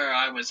was where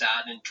I was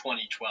at in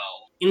 2012.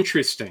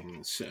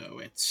 Interesting.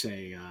 So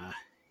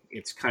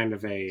it's kind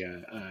of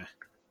a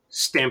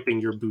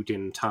stamping your boot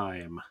in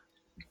time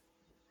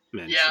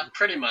mention. Yeah,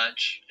 pretty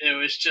much. It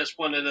was just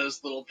one of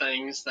those little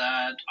things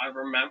that I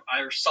remember.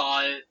 I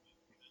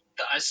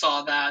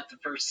saw that the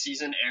first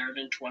season aired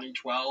in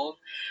 2012,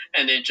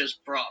 and it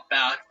just brought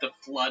back the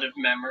flood of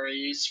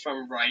memories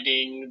from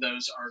writing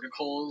those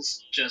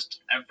articles.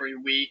 Just every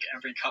week,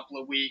 every couple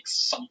of weeks,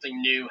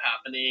 something new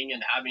happening,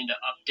 and having to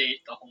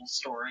update the whole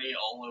story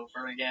all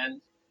over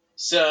again.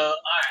 So, all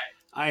right.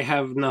 I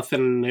have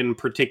nothing in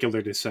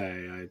particular to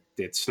say.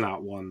 It's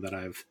not one that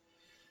I've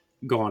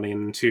gone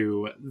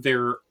into.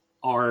 There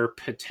are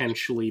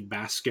potentially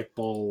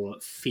basketball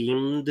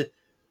themed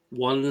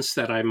ones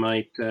that I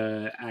might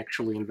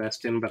actually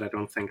invest in, but I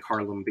don't think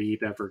Harlem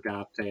Beat ever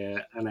got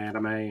an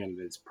anime, and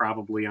it's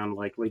probably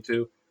unlikely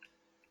to.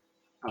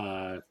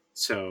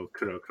 So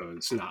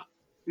Kuroko's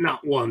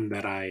not one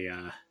that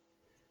I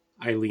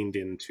leaned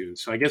into.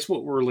 So I guess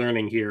what we're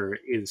learning here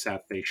is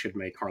that they should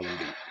make Harlem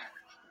Beat.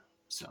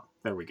 So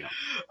there we go.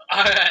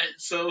 All right,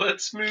 so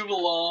let's move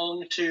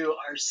along to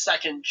our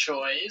second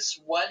choice.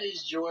 What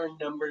is your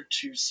number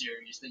 2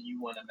 series that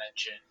you want to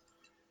mention?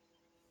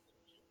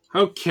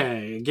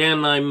 Okay,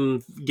 again,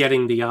 I'm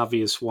getting the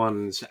obvious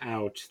ones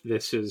out.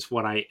 This is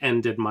what I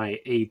ended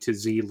my A to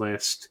Z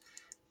list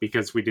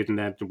because we didn't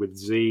end with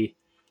Z.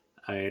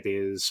 It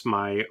is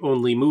my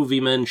only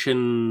movie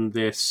mention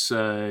this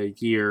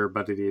year,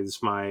 but it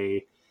is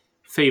my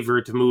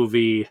favorite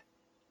movie.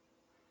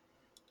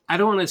 I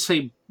don't want to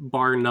say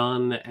bar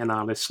none, and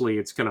honestly,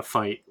 it's going to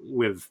fight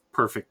with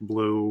Perfect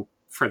Blue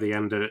for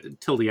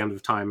till the end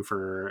of time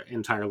for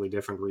entirely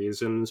different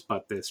reasons,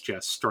 but this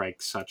just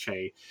strikes such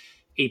a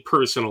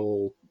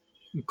personal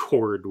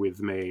chord with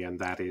me, and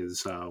that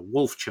is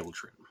Wolf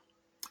Children.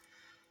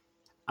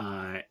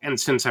 And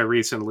since I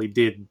recently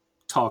did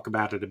talk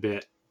about it a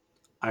bit,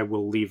 I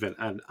will leave it,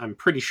 and I'm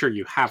pretty sure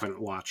you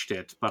haven't watched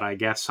it, but I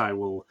guess I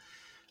will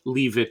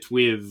leave it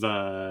with,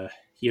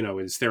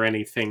 is there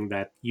anything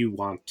that you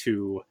want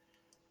to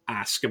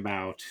ask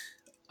about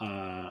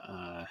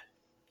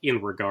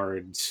in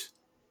regards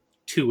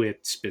to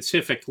it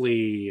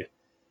specifically,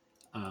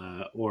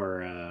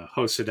 or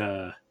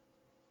Hosoda,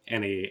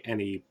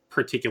 any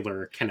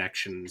particular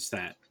connections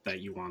that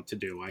you want to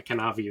do? I can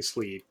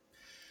obviously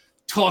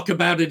talk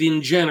about it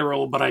in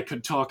general, but I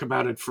could talk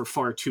about it for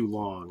far too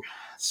long.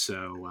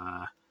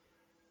 So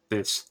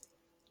this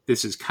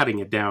is cutting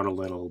it down a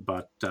little,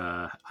 but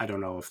I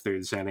don't know if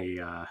there's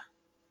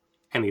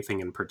anything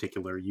in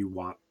particular you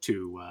want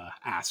to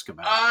ask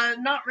about.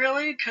 Not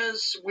really,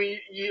 because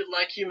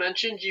like you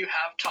mentioned, you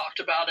have talked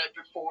about it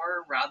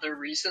before rather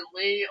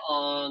recently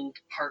on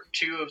part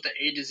 2 of the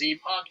A to Z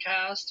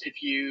podcast.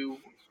 If you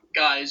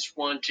guys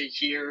want to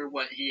hear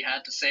what he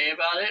had to say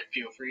about it,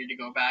 feel free to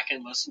go back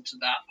and listen to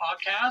that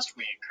podcast.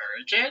 We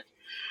encourage it.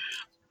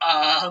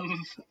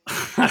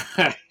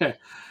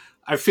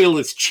 I feel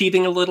it's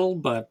cheating a little,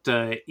 but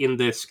in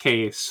this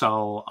case,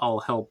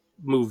 I'll help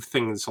move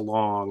things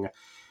along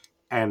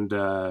and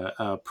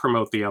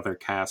promote the other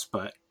cast.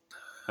 But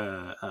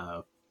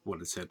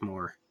what is it?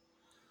 More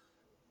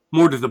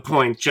to the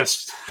point.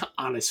 Just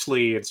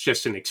honestly, it's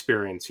just an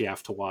experience you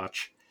have to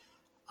watch.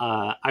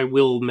 I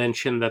will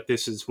mention that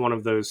this is one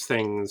of those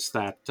things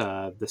that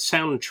the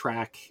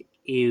soundtrack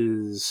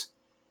is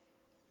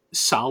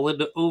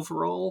solid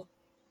overall,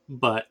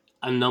 but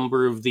a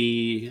number of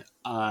the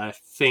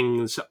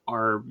things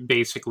are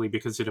basically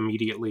because it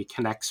immediately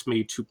connects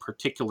me to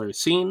particular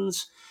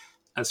scenes,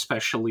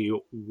 especially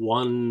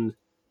one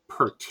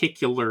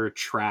particular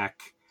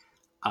track,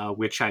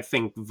 which I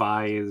think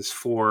vies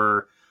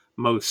for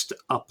most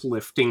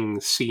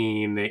uplifting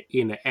scene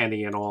in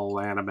any and all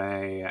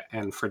anime.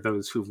 And for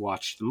those who've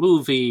watched the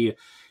movie,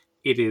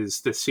 it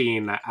is the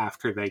scene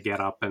after they get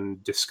up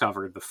and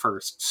discover the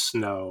first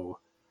snow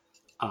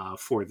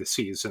for the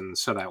season,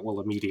 so that will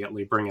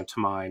immediately bring it to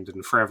mind.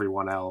 And for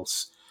everyone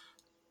else,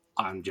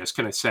 I'm just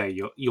going to say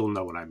you'll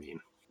know what I mean.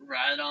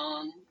 Right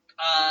on.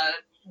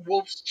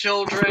 Wolf's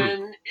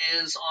Children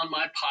is on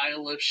my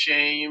pile of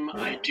shame.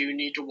 I do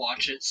need to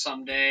watch it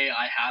someday.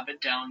 I have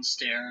it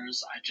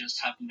downstairs. I just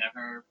have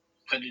never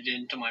put it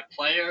into my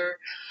player.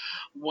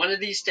 One of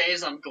these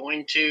days I'm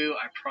going to,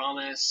 I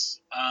promise.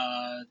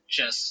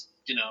 Just,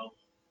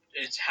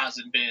 it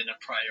hasn't been a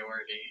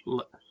priority.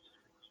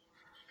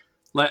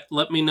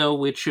 Let me know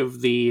which of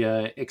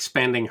the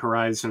expanding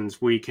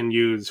horizons we can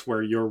use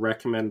where you're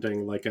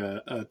recommending like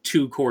a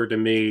 2-core to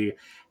me,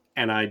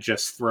 and I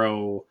just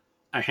throw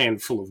a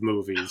handful of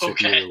movies at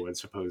you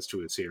as opposed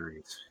to a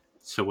series.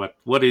 So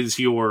what is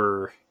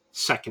your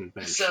second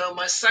mention? So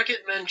my second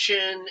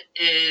mention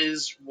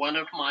is one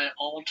of my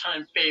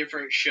all-time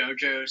favorite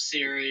shoujo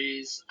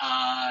series.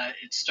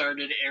 It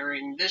started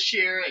airing this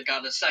year. It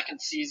got a second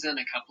season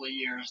a couple of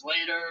years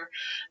later.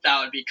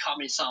 That would be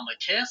Kami-sama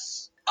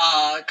Kiss.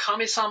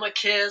 Kami-sama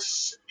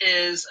Kiss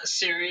is a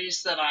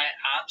series that I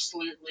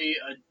absolutely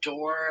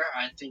adore.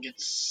 I think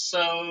it's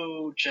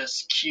so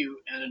just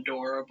cute and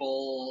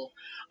adorable.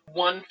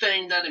 One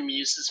thing that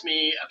amuses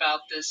me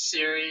about this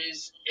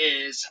series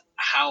is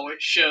how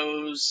it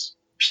shows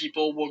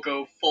people will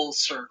go full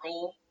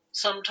circle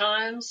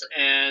sometimes,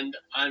 and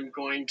I'm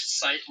going to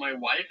cite my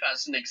wife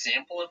as an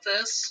example of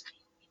this.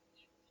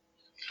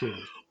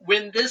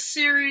 When this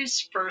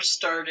series first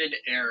started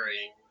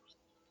airing,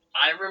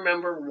 I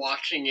remember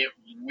watching it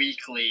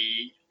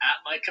weekly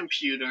at my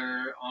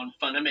computer on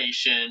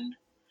Funimation,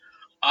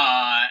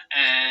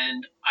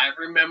 and I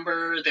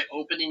remember the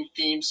opening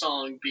theme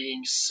song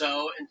being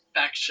so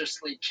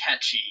infectiously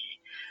catchy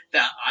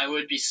that I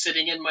would be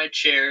sitting in my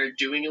chair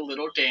doing a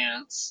little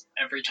dance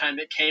every time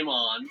it came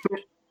on,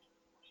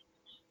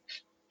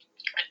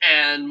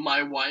 and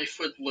my wife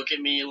would look at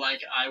me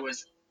like I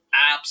was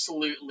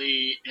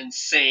absolutely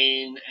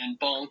insane and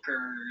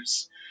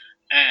bonkers,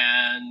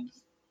 and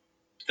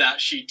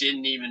that she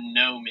didn't even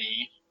know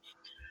me.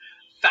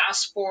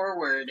 Fast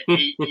forward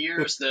 8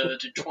 years, though,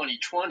 to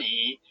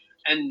 2020,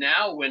 and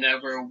now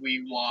whenever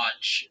we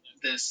watch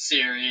this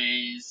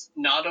series,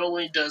 not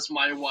only does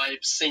my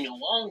wife sing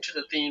along to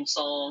the theme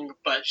song,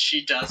 but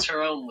she does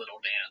her own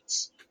little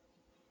dance.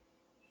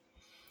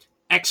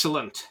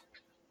 Excellent.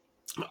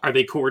 Are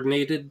they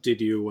coordinated?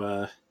 Did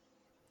you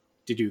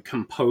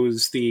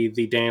compose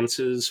the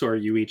dances, or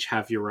you each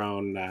have your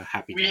own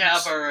happy dance? We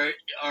have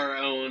our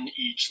own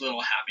each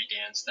little happy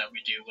dance that we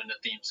do when the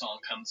theme song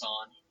comes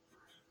on.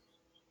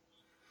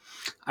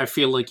 I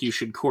feel like you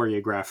should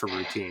choreograph a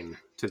routine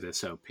to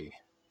this OP.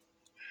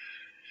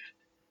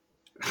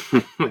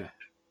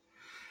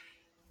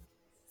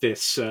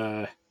 This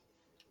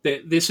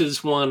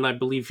is one I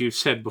believe you've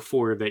said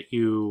before that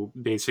you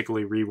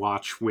basically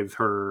rewatch with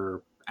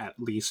her at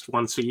least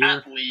once a year?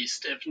 At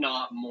least, if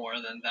not more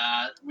than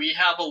that. We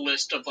have a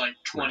list of like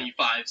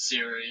 25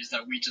 series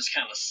that we just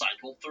kind of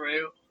cycle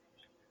through.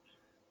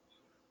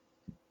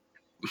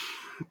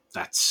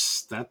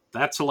 That's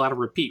a lot of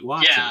repeat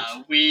watches.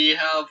 Yeah, we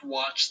have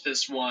watched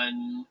this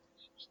one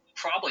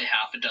probably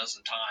half a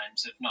dozen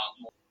times, if not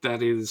more.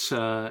 That is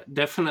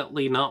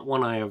definitely not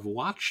one I have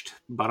watched,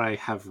 but I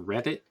have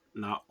read it,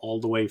 not all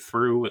the way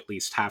through, at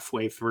least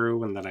halfway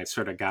through, and then I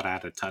sort of got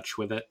out of touch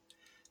with it.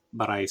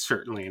 But I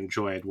certainly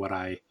enjoyed what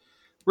I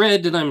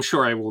read, and I'm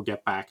sure I will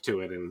get back to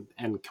it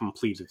and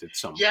complete it at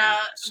some point. Yeah,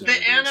 so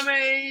the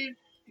anime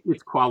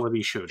it's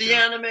quality shoujo. The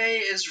anime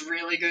is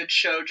really good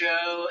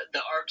shoujo.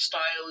 The art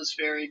style is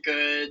very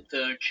good.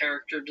 The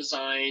character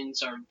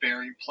designs are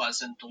very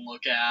pleasant to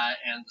look at,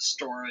 and the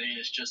story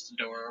is just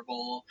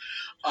adorable.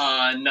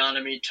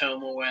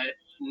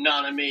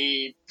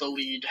 Nanami, the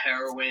lead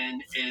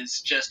heroine,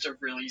 is just a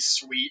really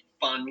sweet,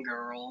 fun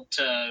girl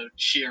to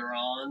cheer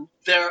on.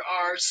 There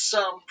are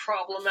some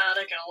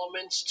problematic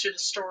elements to the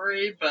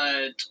story,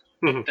 but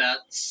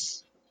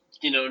that's,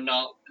 they're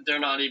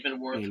not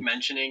even worth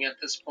mentioning at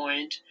this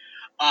point.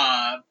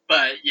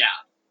 But yeah,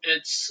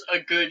 it's a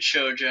good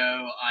shoujo.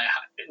 I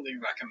highly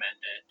recommend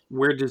it.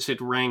 Where does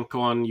it rank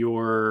on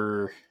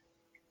your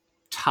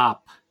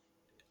top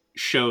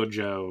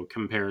shoujo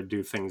compared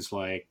to things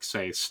like,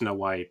 say, Snow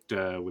White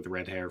with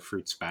red hair,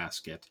 Fruits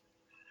Basket?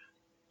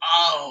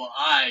 Oh,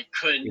 I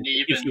couldn't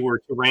even. If you were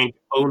to rank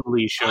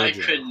only shoujo. I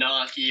could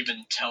not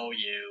even tell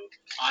you.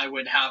 I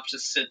would have to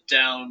sit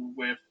down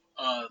with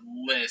a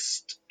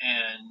list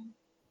and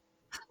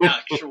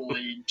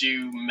actually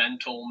do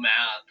mental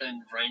math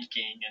and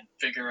ranking and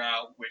figure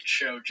out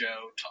which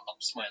shoujo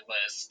tops my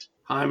list.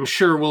 I'm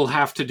sure we'll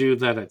have to do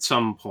that at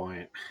some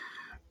point.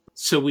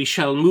 So we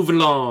shall move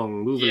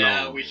along.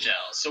 Yeah, we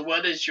shall. So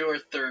what is your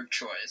third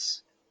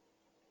choice?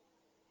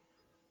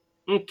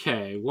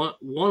 Okay,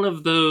 one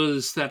of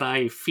those that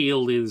I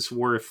feel is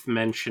worth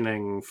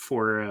mentioning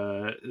for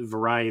a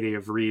variety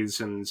of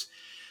reasons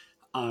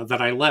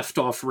that I left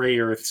off Ray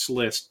Earth's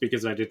list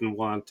because I didn't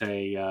want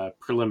a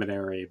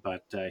preliminary,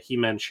 but he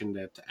mentioned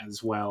it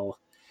as well.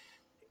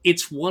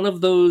 It's one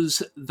of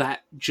those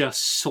that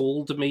just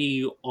sold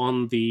me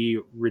on the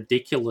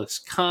ridiculous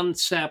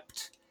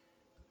concept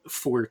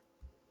for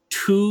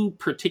two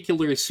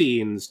particular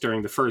scenes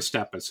during the first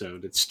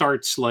episode. It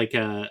starts like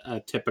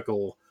a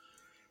typical,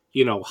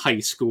 high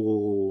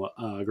school,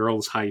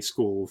 girls' high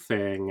school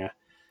thing.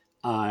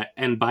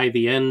 And by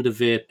the end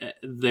of it,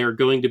 they're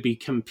going to be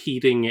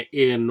competing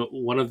in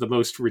one of the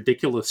most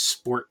ridiculous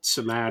sports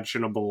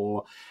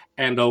imaginable.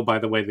 And oh, by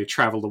the way, they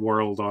travel the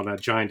world on a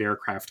giant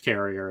aircraft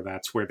carrier.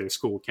 That's where their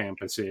school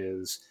campus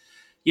is.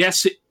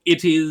 Yes,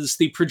 it is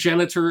the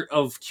progenitor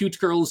of cute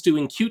girls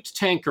doing cute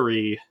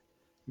tankery,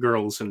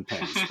 Girls and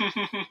Pens.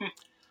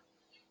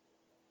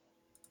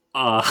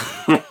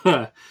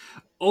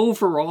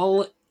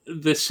 Overall,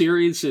 the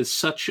series is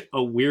such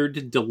a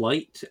weird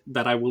delight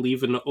that I will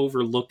even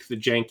overlook the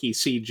janky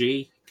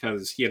CG,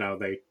 because,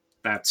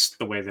 that's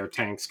the way their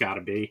tanks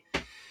gotta be.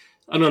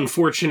 An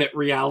unfortunate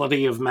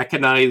reality of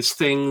mechanized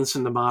things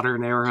in the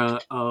modern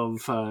era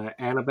of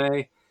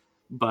anime.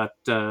 But,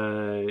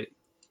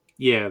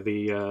 yeah,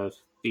 the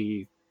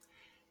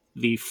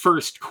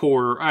first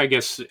core, I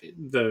guess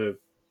the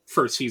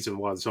first season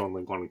was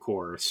only one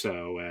core,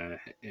 so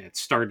it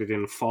started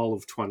in fall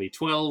of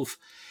 2012.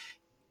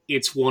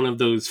 It's one of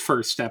those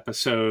first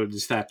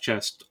episodes that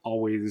just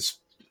always,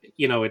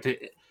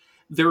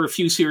 there are a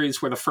few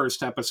series where the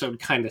first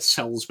episode kind of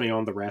sells me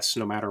on the rest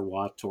no matter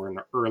what, or an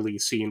early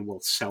scene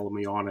will sell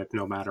me on it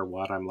no matter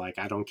what. I'm like,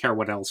 I don't care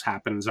what else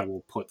happens, I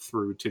will put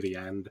through to the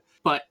end.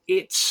 But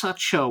it's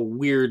such a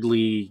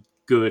weirdly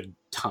good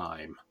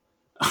time.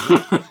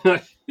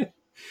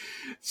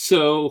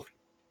 So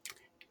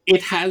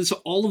it has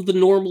all of the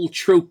normal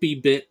tropey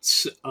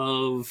bits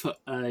of,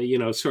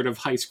 sort of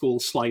high school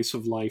slice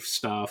of life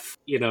stuff.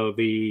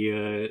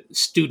 The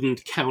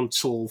student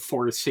council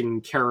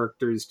forcing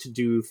characters to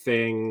do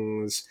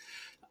things.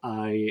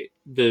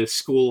 The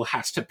school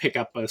has to pick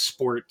up a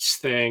sports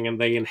thing, and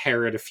they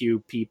inherit a few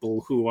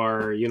people who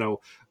are,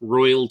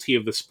 royalty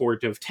of the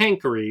sport of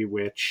tankery,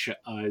 which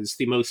is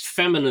the most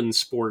feminine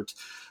sport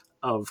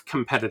of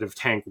competitive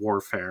tank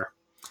warfare.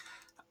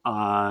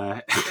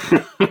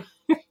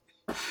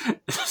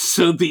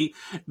 So the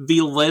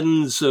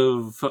lens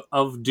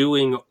of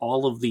doing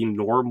all of the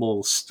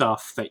normal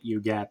stuff that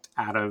you get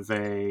out of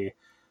a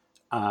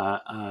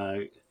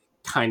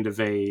kind of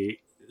a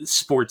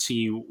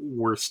sportsy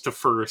worst to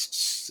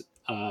firsts,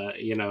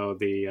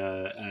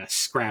 the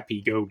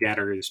scrappy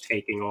go-getters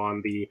taking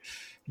on the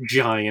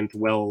giant,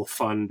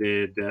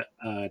 well-funded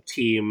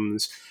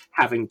teams,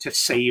 having to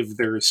save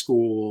their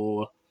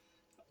school,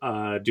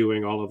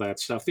 doing all of that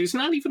stuff. There's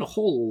not even a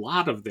whole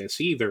lot of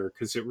this either,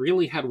 because it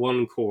really had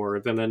one core,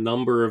 then a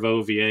number of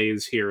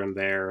OVAs here and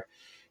there.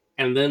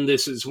 And then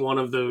this is one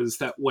of those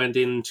that went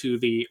into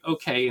the,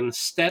 okay,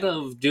 instead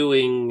of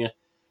doing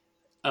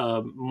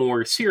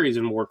more series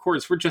and more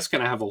cores, we're just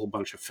going to have a whole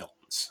bunch of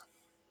films.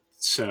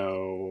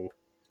 So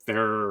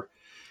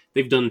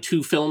they've done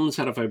 2 films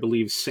out of, I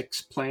believe,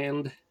 6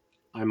 planned.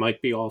 I might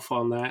be off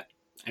on that.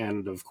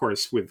 And of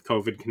course, with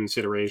COVID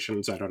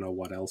considerations, I don't know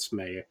what else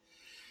may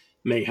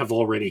have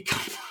already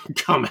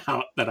come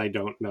out that I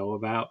don't know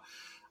about.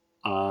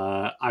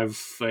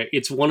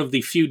 It's one of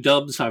the few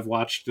dubs I've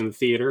watched in the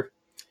theater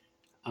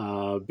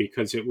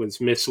because it was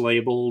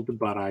mislabeled,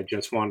 but I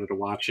just wanted to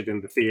watch it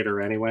in the theater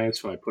anyway,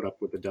 so I put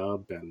up with the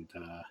dub, and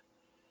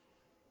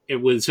it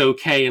was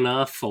okay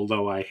enough,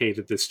 although I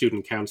hated the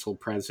student council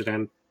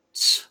president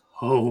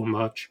so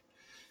much.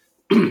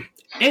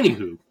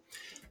 Anywho,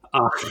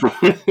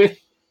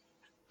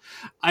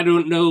 I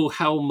don't know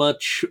how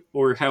much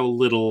or how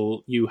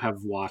little you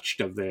have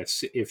watched of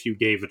this if you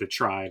gave it a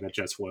try and it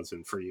just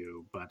wasn't for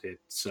you, but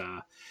it's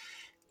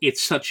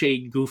such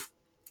a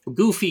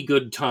goofy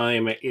good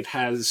time. It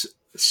has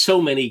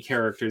so many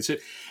characters.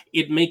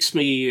 It makes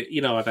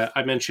me,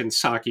 I mentioned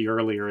Saki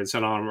earlier as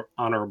an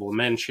honorable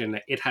mention.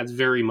 It has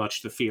very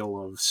much the feel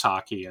of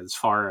Saki as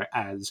far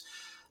as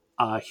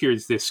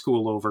here's this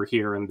school over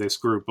here and this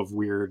group of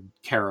weird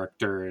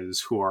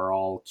characters who are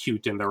all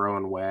cute in their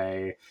own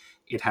way.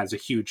 It has a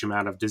huge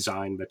amount of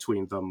design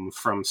between them,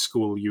 from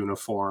school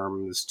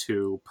uniforms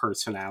to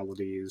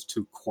personalities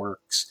to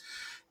quirks.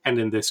 And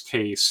in this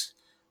case,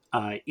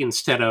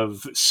 instead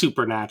of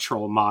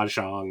supernatural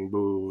mahjong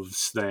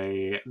moves,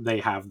 they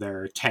have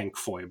their tank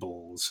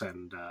foibles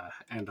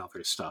and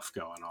other stuff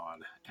going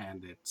on,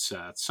 and it's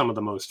some of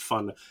the most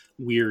fun,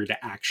 weird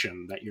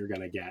action that you're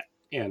going to get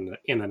in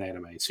an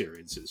anime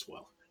series as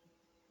well.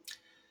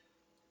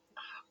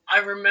 I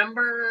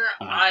remember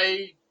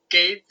I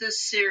gave this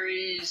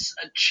series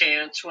a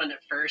chance when it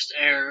first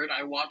aired.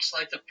 I watched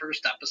like the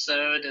first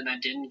episode and I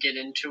didn't get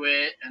into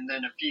it, and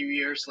then a few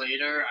years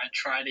later I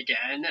tried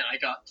again and I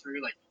got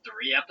through like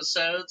 3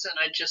 episodes and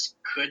I just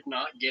could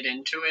not get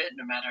into it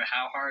no matter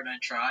how hard I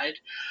tried.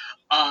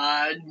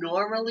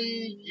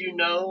 Normally, you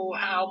know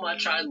how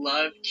much I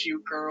love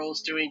cute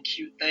girls doing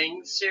cute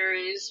things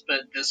series,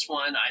 but this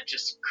one I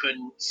just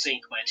couldn't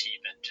sink my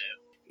teeth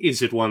into.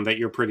 Is it one that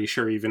you're pretty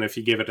sure even if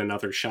you give it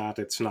another shot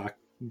it's not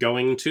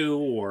going to,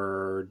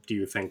 or do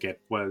you think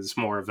it was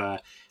more of a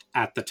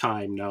at the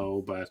time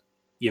no, but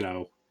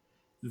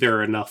there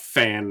are enough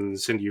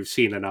fans and you've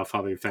seen enough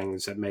other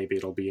things that maybe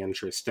it'll be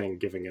interesting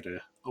giving it a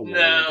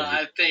No,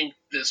 I think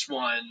this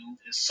one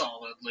is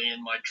solidly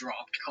in my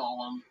dropped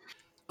column.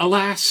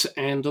 Alas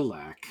and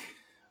alack.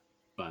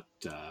 But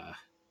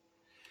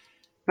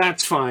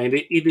that's fine.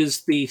 It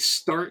is the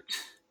start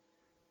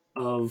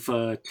of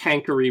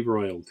tankery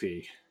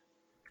royalty.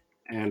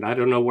 And I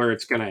don't know where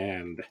it's going to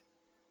end.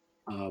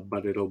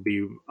 But it'll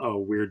be a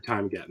weird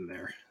time getting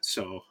there.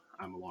 So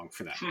I'm along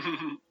for that.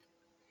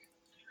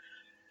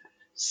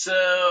 So,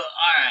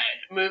 alright,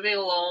 moving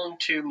along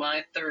to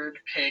my third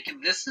pick.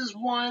 This is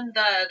one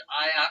that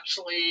I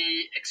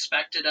actually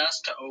expected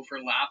us to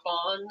overlap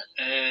on,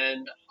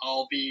 and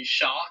I'll be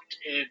shocked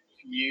if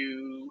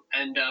you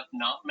end up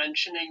not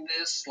mentioning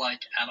this,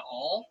 like, at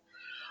all.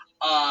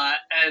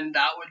 And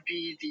that would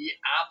be the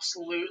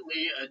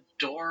absolutely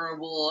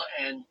adorable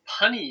and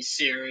punny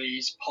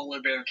series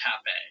Polar Bear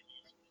Cafe.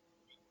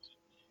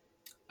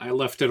 I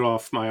left it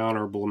off my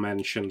honorable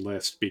mention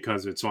list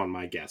because it's on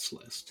my guest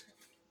list.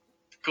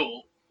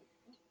 Cool.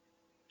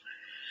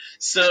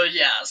 So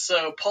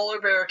Polar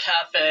Bear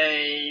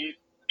Cafe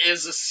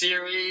is a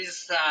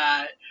series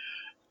that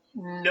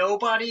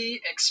nobody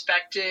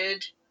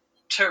expected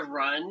to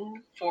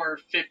run for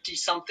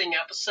 50-something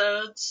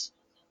episodes.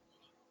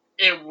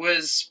 It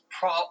was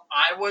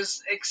I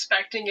was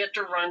expecting it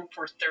to run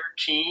for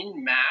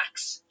 13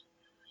 max,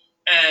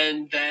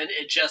 and then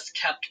it just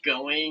kept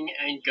going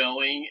and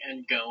going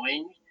and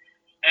going.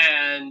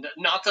 And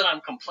not that I'm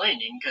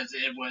complaining, because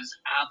it was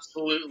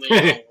absolutely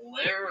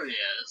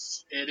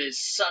hilarious. It is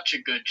such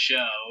a good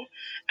show,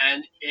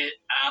 and it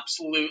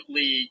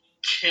absolutely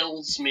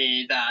kills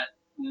me that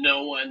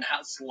no one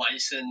has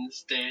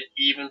licensed it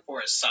even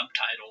for a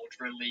subtitled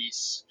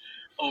release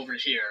over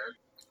here.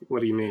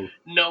 What do you mean?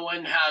 No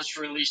one has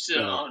released it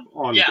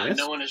on disc?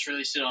 No one has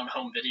released it on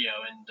home video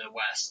in the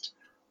West.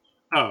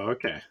 Oh,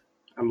 okay.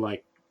 I'm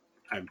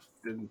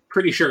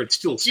pretty sure it's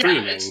still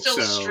streaming. Yeah, it's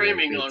still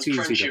streaming on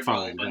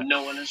Crunchyroll, but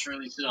no one has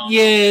released it on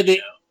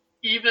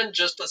even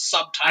just a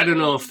subtitle. I don't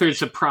know if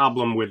there's a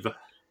problem with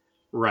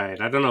I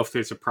don't know if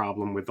there's a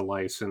problem with the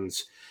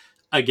license.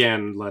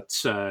 Again,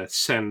 let's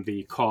send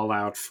the call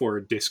out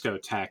for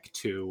Discotek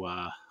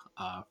to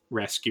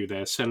rescue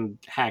this, and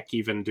heck,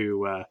 even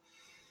do.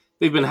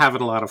 They've been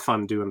having a lot of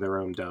fun doing their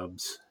own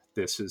dubs.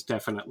 This is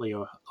definitely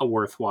a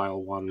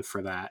worthwhile one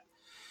for that.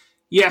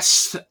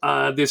 Yes,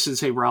 this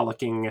is a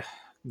rollicking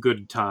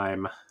good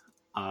time,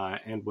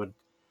 and would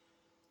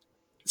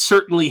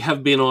certainly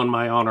have been on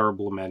my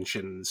honorable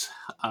mentions.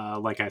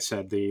 Like I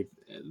said,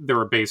 there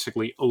are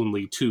basically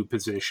only 2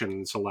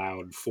 positions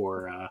allowed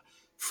for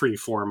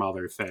freeform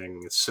other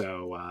things.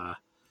 So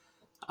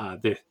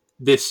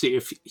this,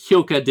 if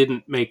Hyoka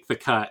didn't make the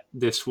cut,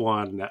 this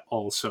one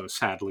also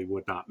sadly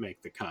would not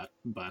make the cut.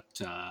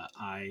 But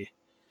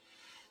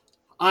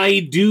I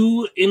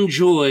do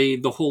enjoy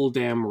the whole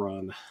damn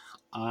run.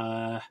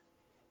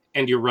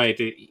 And you're right,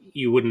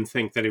 you wouldn't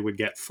think that it would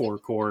get 4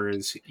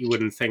 cores. You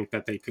wouldn't think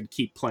that they could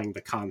keep playing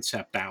the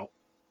concept out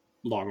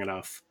long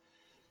enough.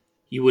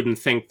 You wouldn't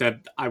think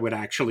that I would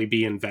actually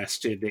be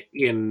invested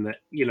in,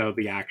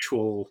 the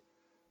actual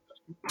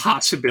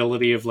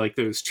possibility of like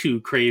those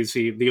 2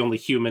 crazy, the only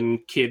human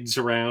kids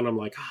around. I'm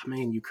like, oh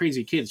man, you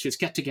crazy kids, just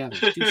get together.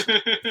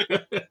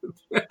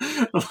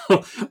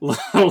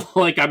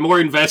 Like, I'm more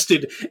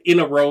invested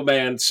in a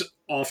romance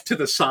off to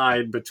the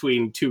side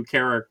between 2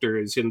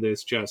 characters in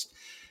this just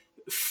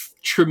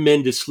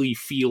tremendously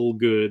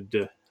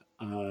feel-good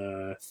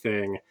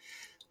thing.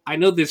 I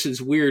know this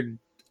is weird,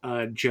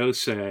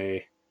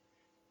 Jose.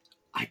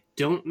 I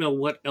don't know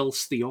what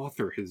else the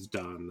author has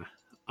done.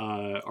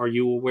 Are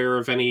you aware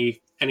of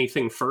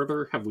anything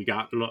further? Have we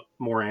gotten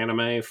more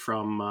anime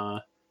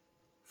from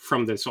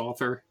this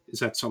author? Is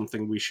that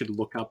something we should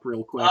look up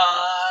real quick?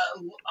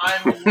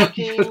 I'm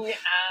looking at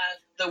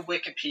the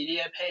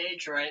Wikipedia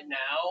page right now,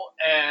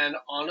 and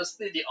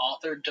honestly, the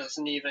author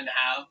doesn't even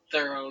have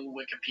their own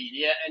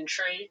Wikipedia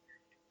entry,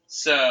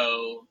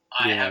 so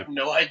I Yeah. have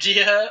no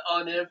idea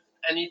on if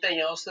anything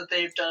else that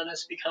they've done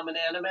has become an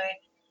anime.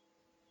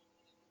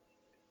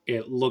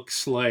 It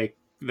looks like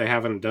they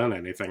haven't done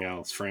anything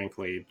else,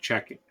 frankly.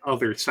 Check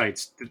other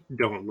sites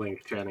don't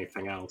link to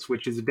anything else,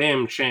 which is a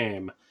damn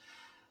shame.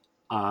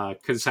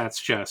 Because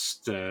that's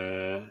just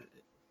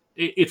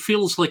it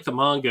feels like the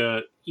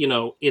manga,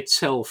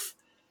 itself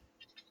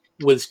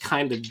was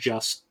kind of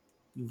just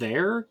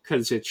there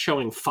because it's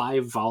showing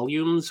 5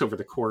 volumes over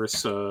the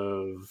course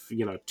of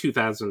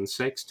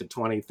 2006 to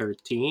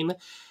 2013.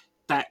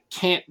 That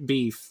can't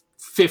be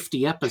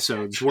 50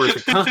 episodes worth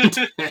of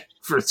content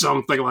for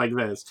something like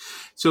this.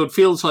 So it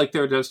feels like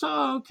they're just,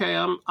 oh, okay,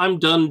 I'm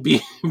done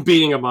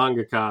being a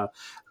mangaka.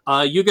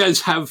 You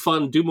guys have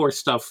fun. Do more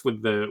stuff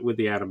with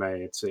the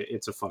anime.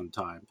 It's a fun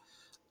time.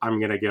 I'm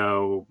gonna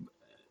go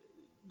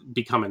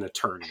become an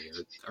attorney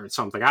or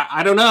something.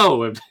 I don't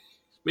know. It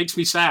makes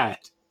me sad.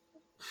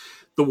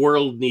 The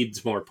world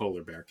needs more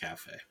Polar Bear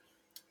Cafe.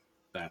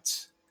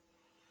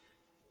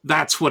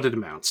 That's what it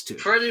amounts to.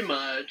 Pretty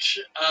much.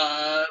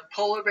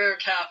 Polar Bear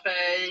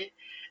Cafe,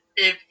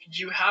 if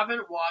you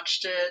haven't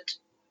watched it,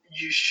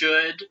 you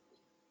should.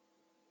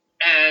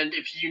 And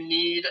if you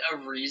need a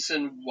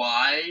reason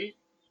why,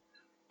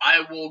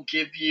 I will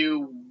give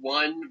you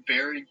one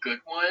very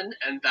good one,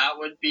 and that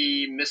would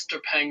be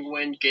Mr.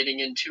 Penguin getting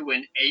into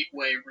an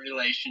 8-way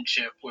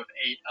relationship with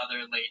 8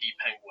 other lady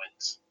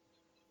penguins.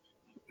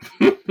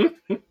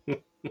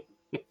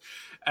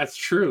 That's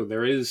true.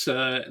 There is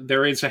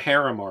a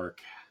harem arc.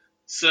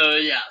 So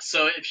yeah,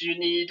 so if you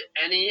need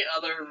any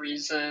other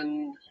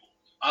reason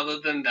other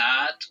than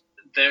that,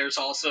 there's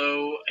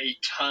also a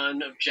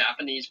ton of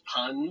Japanese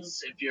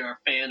puns if you're a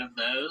fan of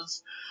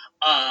those.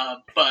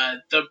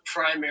 But the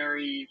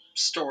primary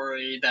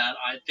story that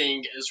I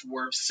think is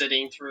worth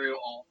sitting through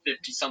all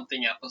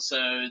 50-something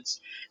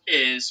episodes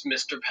is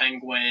Mr.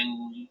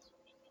 Penguin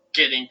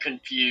getting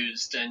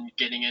confused and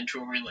getting into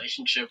a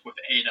relationship with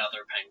 8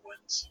 other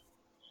penguins.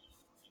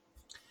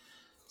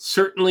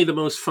 Certainly the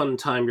most fun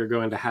time you're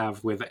going to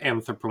have with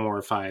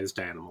anthropomorphized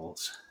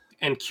animals.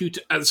 And cute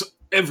as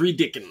every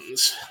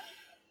Dickens.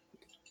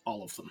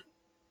 All of them.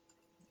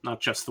 Not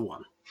just the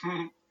one.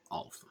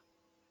 All of them.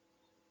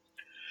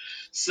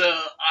 So,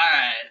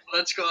 alright,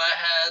 let's go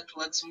ahead.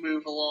 Let's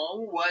move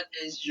along. What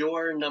is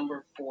your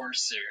number 4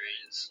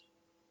 series?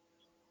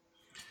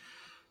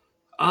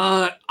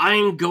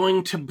 I'm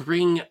going to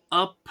bring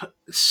up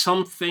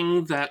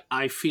something that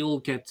I feel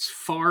gets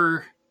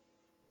far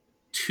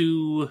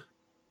too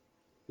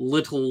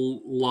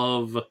little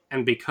love,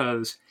 and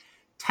because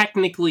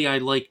technically I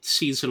liked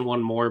season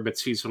 1 more, but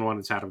season 1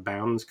 is out of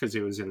bounds because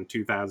it was in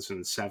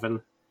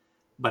 2007.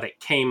 But it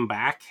came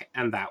back,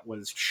 and that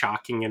was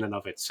shocking in and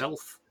of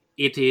itself.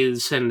 It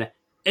is an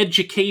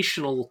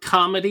educational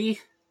comedy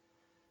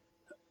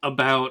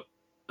about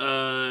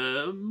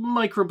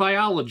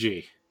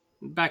microbiology,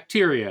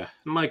 bacteria,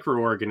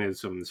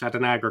 microorganisms at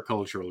an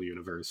agricultural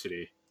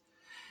university.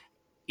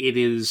 It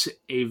is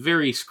a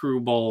very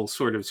screwball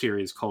sort of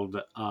series called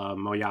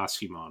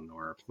Moyashimon,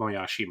 or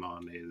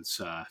Moyashimon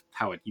is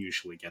how it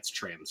usually gets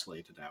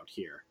translated out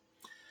here.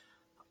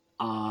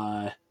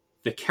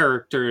 The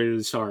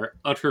characters are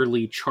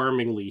utterly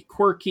charmingly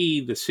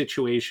quirky. The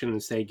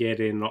situations they get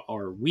in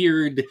are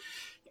weird.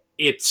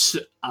 It's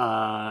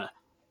a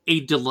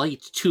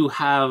delight to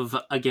have,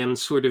 again,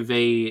 sort of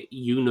a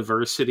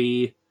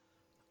university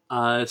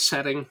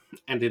setting,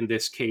 and in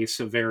this case,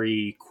 a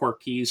very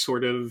quirky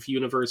sort of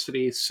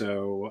university.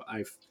 So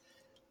I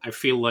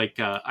feel like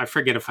I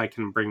forget if I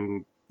can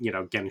bring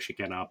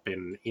Genshiken up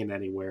in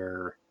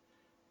anywhere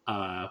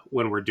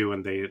when we're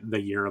doing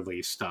the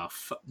yearly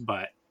stuff,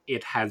 but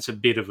it has a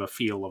bit of a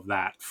feel of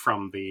that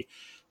from the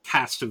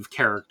cast of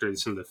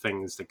characters and the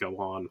things that go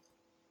on.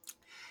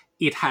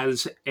 It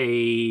has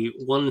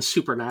one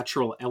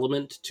supernatural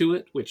element to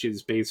it, which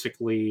is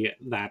basically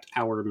that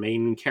our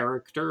main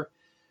character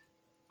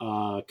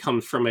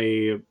comes from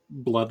a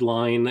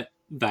bloodline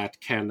that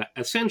can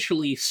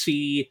essentially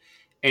see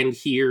and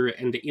hear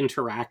and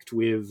interact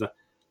with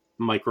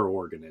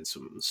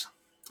microorganisms.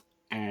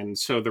 And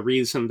so the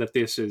reason that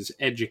this is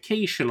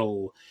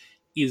educational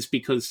is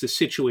because the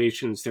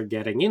situations they're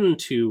getting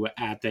into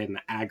at an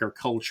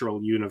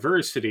agricultural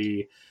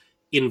university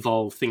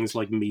involve things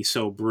like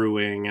miso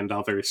brewing and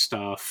other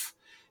stuff.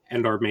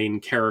 And our main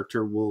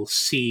character will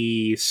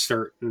see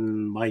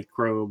certain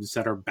microbes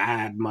that are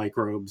bad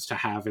microbes to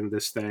have in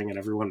this thing, and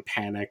everyone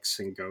panics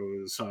and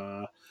goes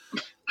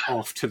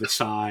off to the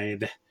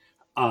side.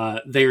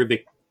 They're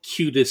the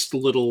cutest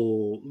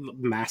little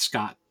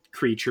mascot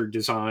creature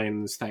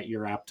designs that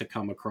you're apt to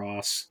come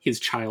across.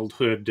 His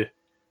childhood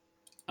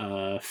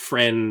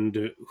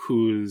friend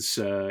who's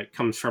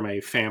comes from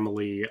a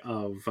family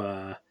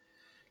of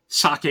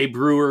sake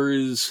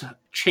brewers,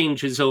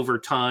 changes over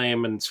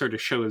time and sort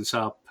of shows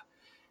up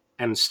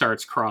and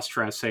starts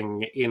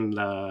cross-dressing in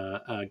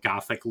the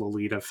gothic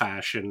Lolita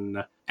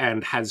fashion,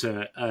 and has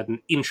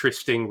an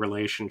interesting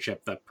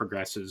relationship that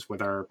progresses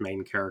with our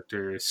main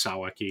character,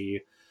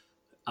 Sawaki.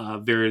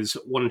 There's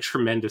one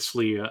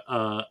tremendously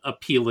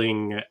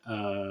appealing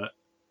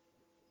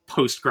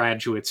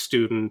postgraduate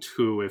student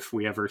who, if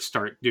we ever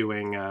start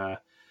doing,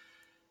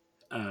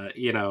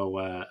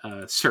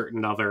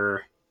 certain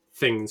other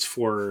things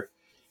for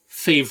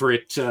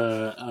favorite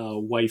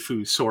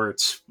waifu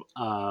sorts,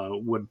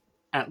 would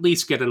at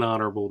least get an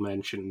honorable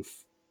mention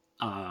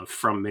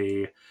from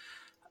me.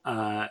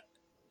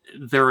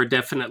 There are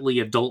definitely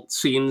adult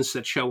scenes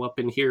that show up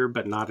in here,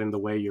 but not in the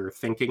way you're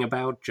thinking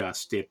about.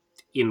 Just it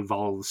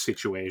involves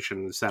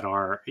situations that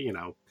are,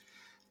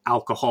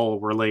 alcohol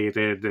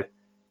related,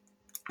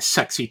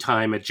 sexy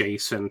time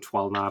adjacent,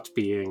 while not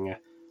being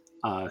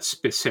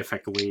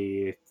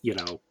specifically,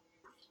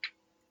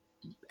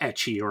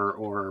 ecchi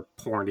or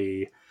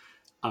porny.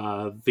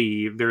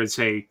 There's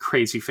a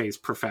crazy face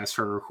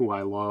professor who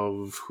I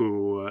love,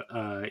 who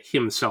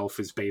himself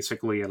is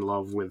basically in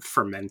love with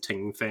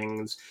fermenting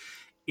things.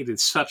 It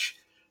is such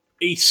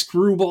a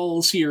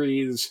screwball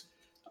series,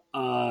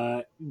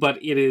 but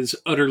it is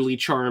utterly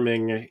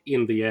charming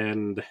in the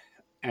end,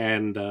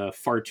 and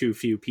far too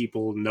few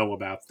people know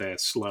about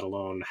this, let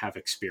alone have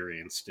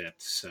experienced it.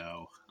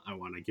 So I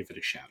want to give it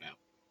a shout out.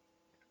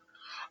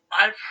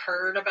 I've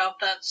heard about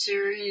that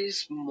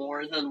series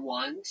more than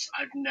once.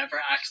 I've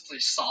never actually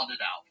sought it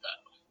out,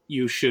 though.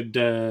 You should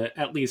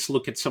at least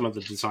look at some of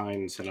the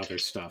designs and other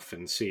stuff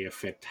and see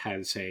if it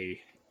has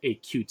a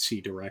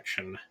cutesy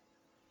direction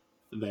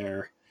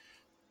there.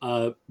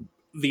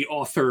 The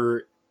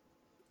author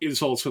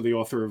is also the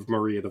author of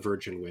Maria the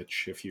Virgin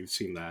Witch, if you've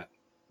seen that.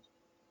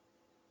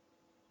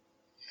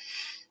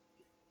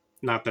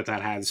 Not that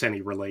that has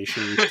any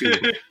relation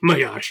to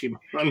Mayashi,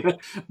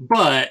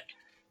 but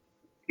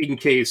in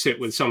case it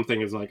was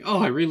something as like, oh,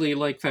 I really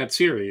like that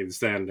series,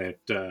 then it,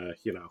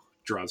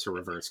 draws a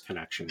reverse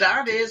connection.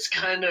 That is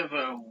kind of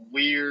a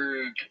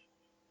weird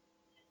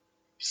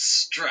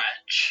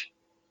stretch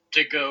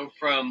to go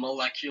from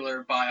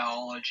molecular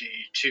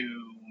biology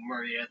to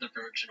Maria the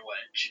Virgin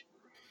Witch.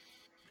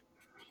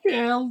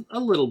 Yeah, a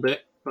little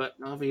bit, but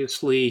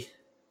obviously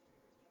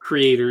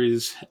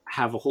creators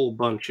have a whole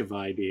bunch of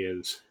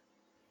ideas.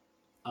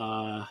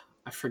 I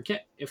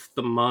forget if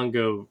the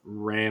manga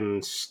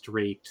ran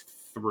straight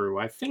through.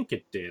 I think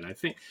it did. I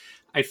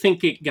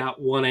think it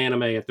got one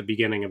anime at the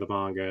beginning of the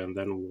manga and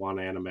then one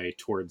anime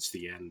towards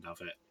the end of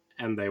it,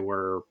 and they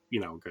were,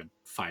 good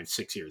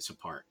 5-6 years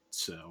apart.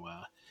 So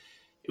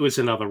it was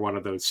another one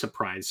of those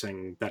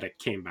surprising that it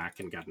came back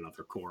and got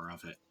another core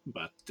of it,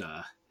 but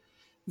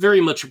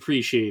very much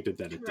appreciated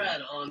that it did. Right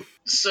on.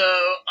 So,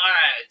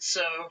 alright,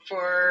 so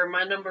for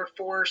my number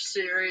 4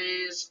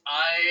 series,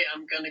 I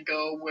am going to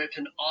go with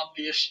an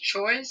obvious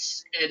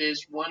choice. It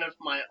is one of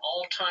my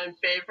all-time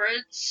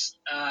favorites.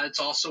 It's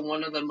also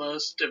one of the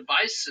most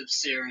divisive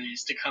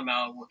series to come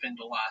out within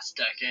the last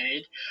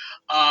decade.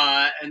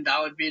 And that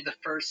would be the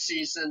first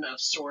season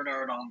of Sword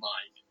Art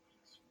Online.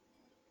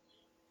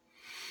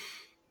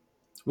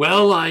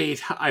 Well, I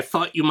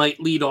thought you might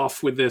lead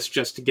off with this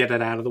just to get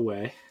it out of the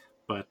way.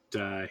 But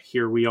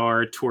here we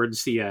are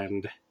towards the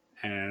end,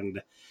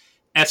 and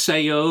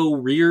SAO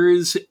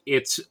rears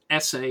its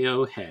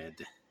SAO head.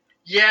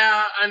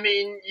 Yeah, I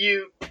mean,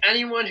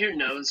 anyone who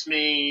knows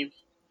me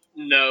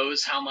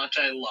knows how much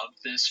I love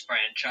this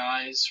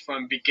franchise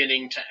from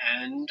beginning to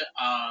end.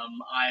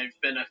 I've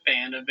been a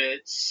fan of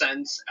it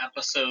since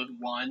episode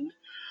 1.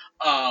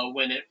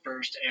 When it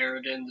first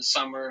aired in the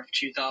summer of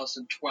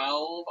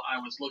 2012, I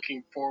was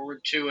looking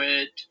forward to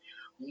it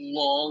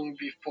long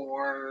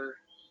before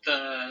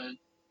the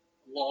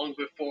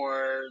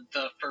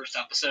first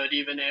episode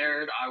even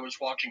aired. I was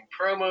watching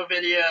promo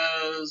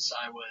videos.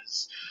 I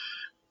was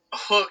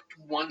hooked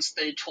once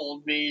they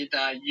told me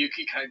that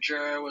Yuki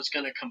Kaijura was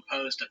going to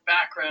compose the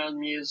background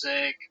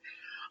music.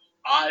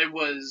 I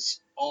was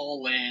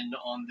all in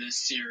on this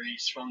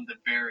series from the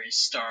very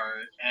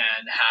start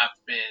and have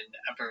been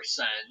ever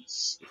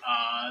since.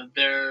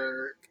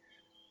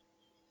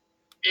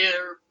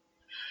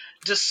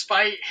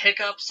 Despite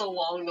hiccups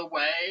along the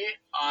way,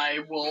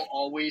 I will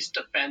always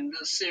defend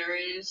the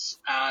series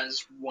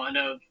as one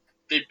of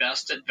the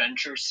best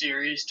adventure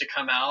series to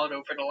come out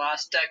over the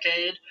last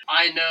decade.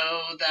 I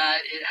know that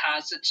it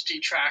has its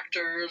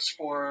detractors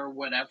for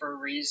whatever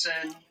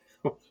reason.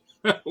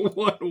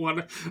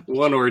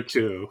 one or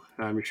two.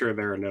 I'm sure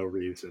there are no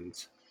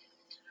reasons.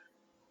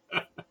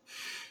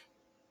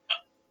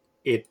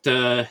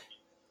 It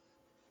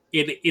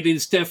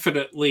is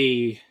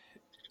definitely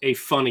a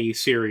funny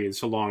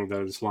series along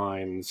those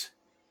lines.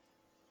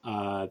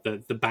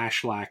 The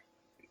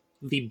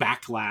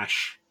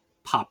backlash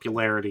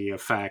popularity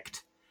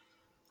effect,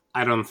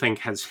 I don't think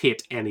has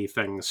hit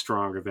anything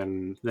stronger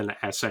than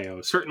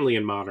SAO. Certainly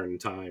in modern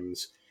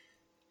times,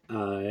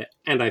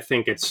 And I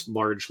think it's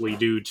largely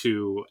due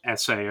to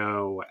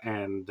SAO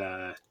and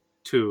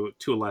to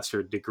a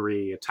lesser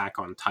degree Attack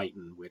on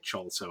Titan, which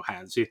also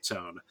has its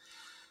own.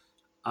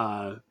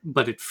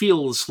 But it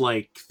feels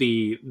like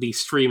the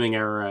streaming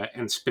era,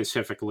 and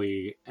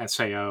specifically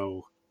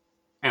SAO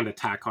and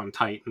Attack on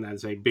Titan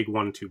as a big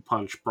 1-2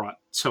 punch, brought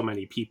so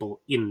many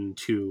people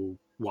into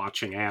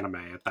watching anime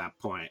at that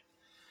point.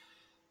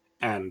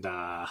 And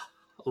a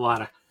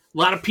lot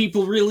of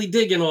people really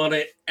digging on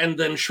it, and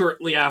then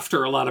shortly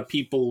after, a lot of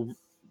people,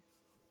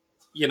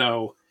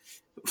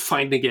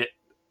 finding it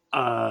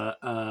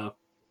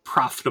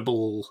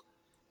profitable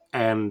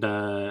and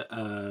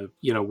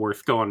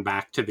worth going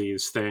back to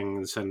these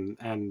things,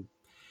 and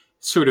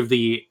sort of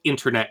the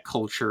internet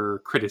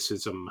culture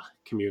criticism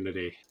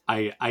community.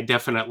 I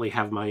definitely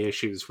have my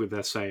issues with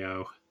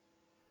SAO.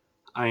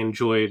 I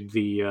enjoyed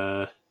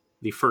the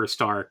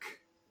first arc.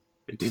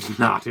 I did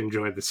not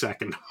enjoy the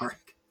second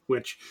arc,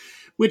 which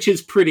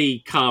is pretty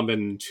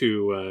common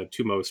to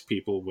most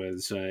people.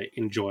 Was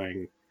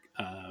enjoying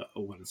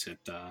what is it?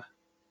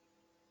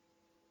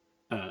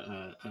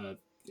 The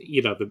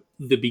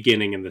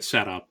beginning and the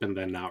setup, and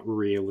then not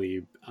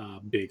really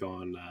big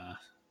on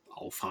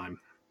Alfheim.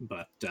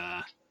 But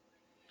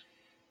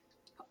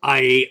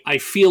I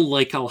feel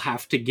like I'll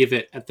have to give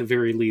it at the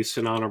very least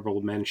an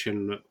honorable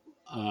mention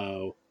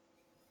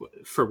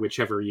for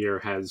whichever year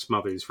has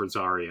Mother's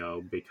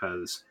Rosario,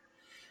 because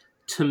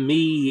to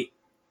me,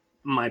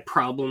 my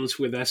problems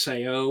with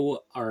SAO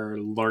are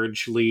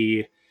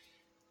largely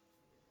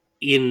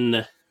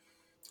in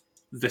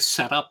the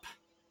setup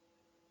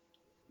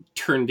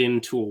turned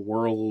into a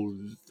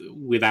world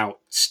without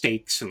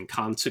stakes and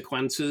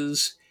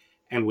consequences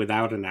and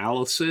without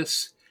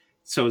analysis.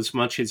 So as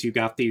much as you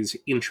got these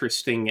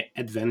interesting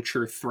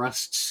adventure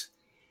thrusts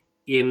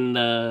in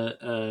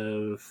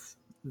the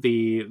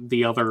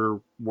other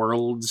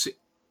worlds,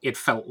 it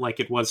felt like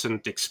it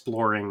wasn't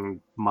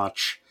exploring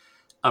much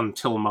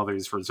until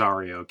Mother's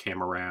Rosario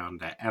came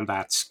around, and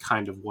that's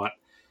kind of what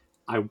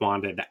I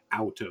wanted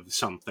out of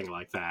something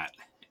like that.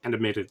 And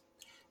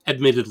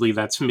admittedly,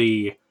 that's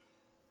me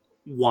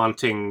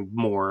wanting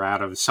more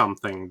out of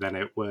something than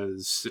it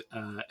was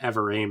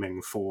ever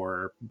aiming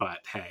for. But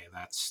hey,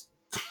 that's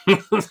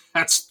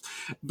that's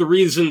the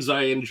reasons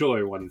I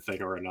enjoy one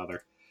thing or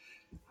another.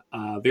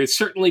 There's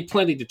certainly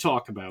plenty to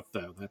talk about,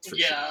 though. That's for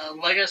sure. Yeah,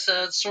 like I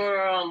said, Sword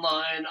Art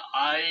Online,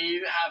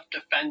 I have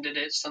defended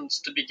it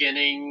since the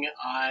beginning.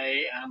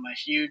 I am a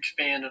huge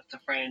fan of the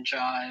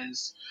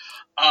franchise.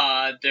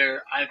 I've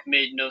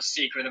made no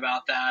secret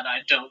about that.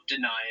 I don't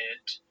deny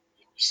it.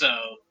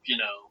 So,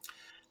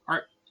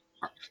 Are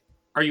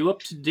are you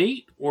up to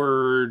date,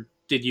 or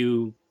did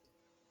you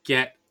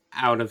get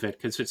out of it?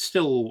 Because it's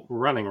still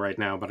running right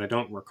now, but I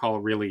don't recall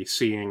really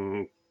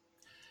seeing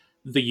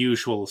the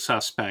usual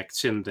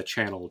suspects in the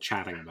channel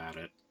chatting about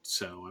it.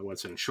 So I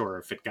wasn't sure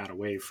if it got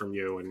away from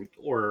you, and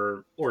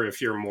or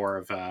if you're more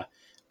of a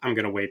I'm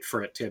gonna wait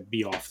for it to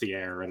be off the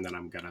air and then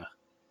I'm gonna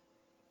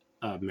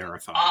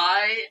marathon.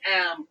 I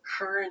am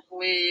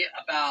currently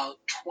about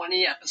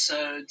 20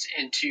 episodes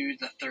into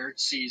the third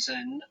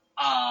season.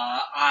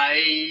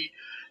 I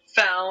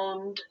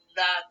found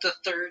that the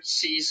third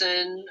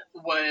season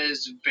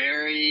was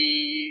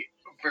very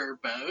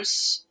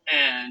verbose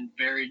and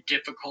very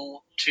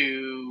difficult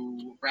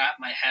to wrap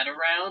my head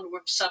around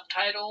with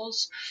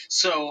subtitles,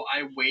 so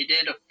I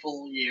waited a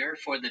full year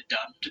for the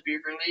dub to be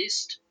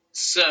released.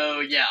 So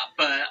yeah,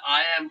 but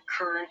I am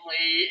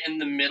currently in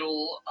the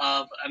middle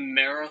of a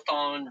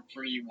marathon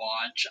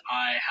rewatch.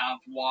 I have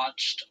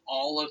watched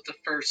all of the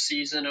first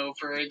season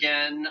over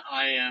again.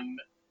 I am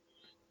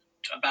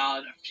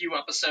about a few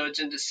episodes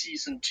into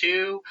season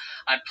 2.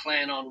 I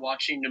plan on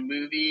watching the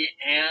movie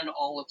and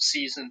all of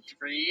season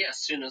 3 as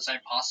soon as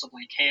I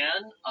possibly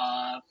can,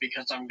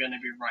 because I'm going to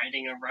be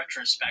writing a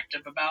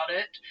retrospective about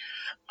it.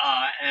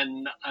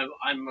 And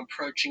I'm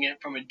approaching it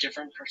from a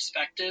different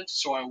perspective,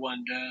 so I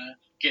wanted to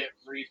get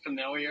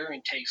re-familiar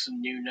and take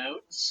some new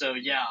notes. So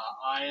yeah,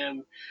 I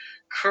am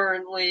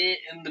currently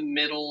in the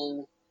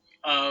middle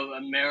of a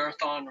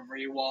marathon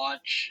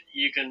rewatch.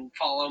 You can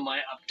follow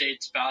my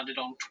updates about it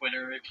on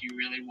Twitter if you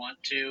really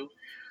want to.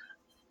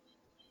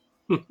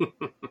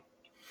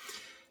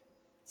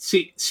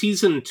 See,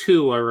 season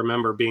 2, I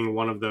remember being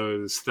one of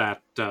those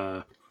that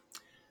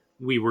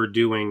we were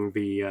doing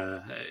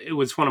the. It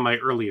was one of my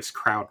earliest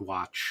crowd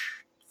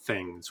watch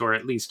things, or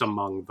at least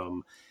among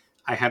them.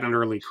 I had an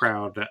early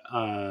crowd,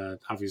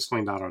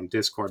 obviously not on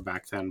Discord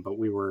back then, but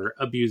we were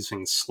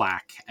abusing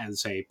Slack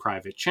as a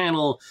private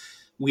channel.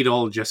 We'd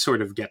all just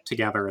sort of get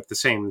together at the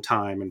same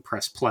time and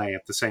press play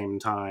at the same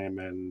time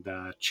and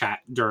chat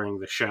during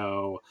the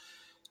show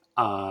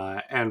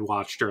and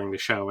watch during the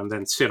show, and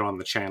then sit on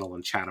the channel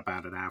and chat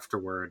about it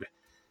afterward.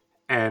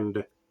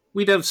 And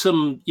we'd have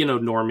some,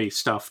 normie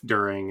stuff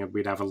during, and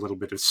we'd have a little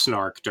bit of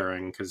snark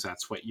during, because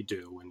that's what you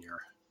do when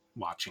you're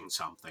watching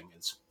something,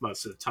 is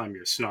most of the time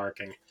you're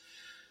snarking.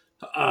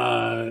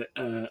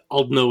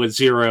 Old Noah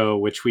Zero,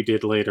 which we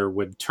did later,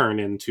 would turn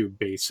into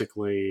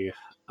basically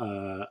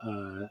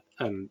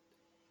an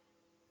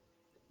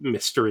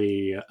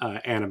mystery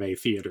anime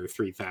theater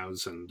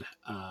 3000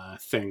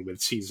 thing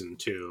with season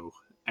 2.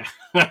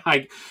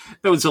 That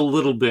was a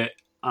little bit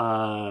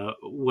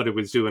what it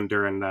was doing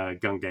during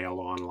Gun Gale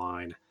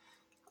Online.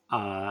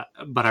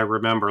 But I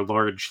remember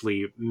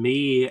largely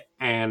me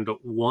and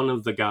one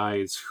of the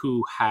guys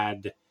who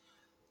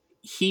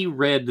he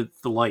read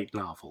the light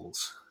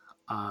novels.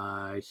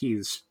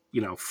 He's,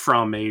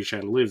 from Asia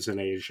and lives in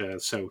Asia,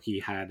 so he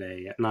had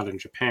not in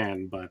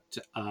Japan, but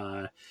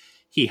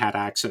he had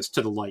access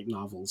to the light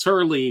novels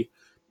early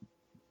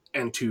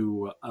and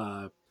to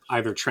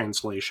either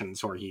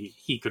translations, or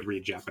he could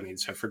read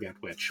Japanese, I forget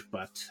which.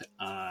 But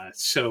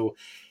so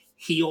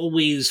he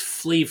always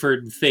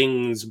flavored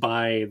things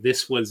by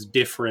this was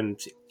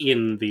different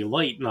in the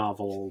light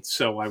novel,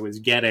 so I was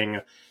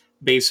getting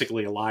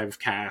basically a live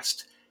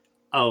cast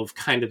of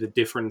kind of the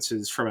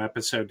differences from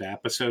episode to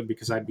episode,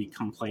 because I'd be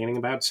complaining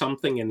about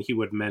something and he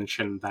would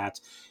mention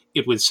that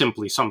it was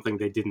simply something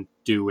they didn't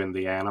do in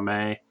the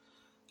anime.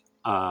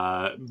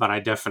 But I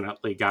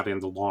definitely got in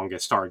the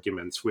longest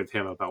arguments with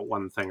him about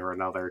one thing or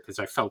another, because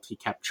I felt he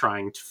kept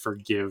trying to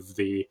forgive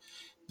the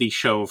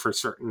show for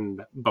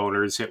certain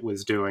boners it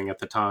was doing at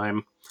the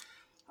time.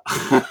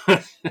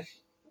 And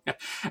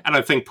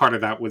I think part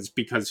of that was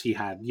because he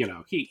had,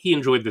 he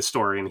enjoyed the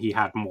story and he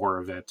had more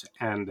of it,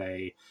 and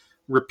a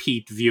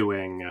repeat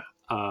viewing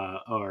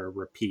or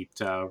repeat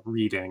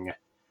reading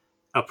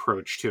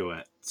approach to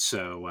it.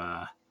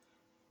 So,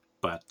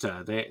 but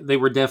they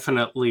were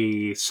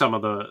definitely some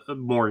of the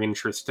more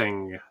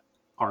interesting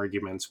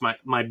arguments.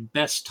 My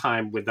best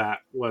time with that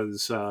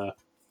was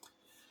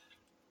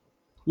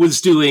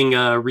doing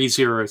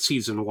ReZero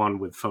season 1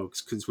 with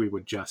folks, because we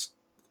would just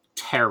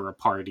tear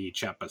apart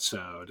each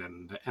episode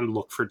and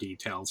look for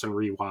details and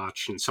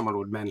rewatch, and someone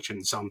would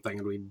mention something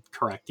and we'd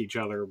correct each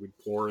other, we'd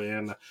pour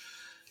in.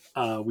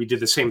 We did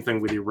the same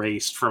thing with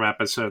Erased from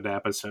episode to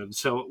episode.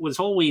 So it was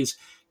always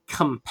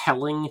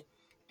compelling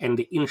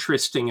and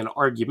interesting and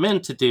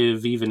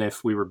argumentative, even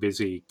if we were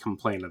busy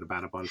complaining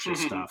about a bunch of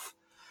stuff.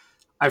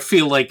 I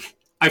feel like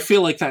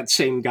that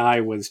same guy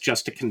was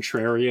just a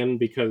contrarian,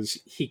 because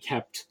he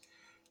kept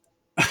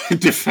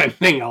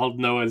defending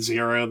Aldnoah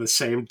Zero the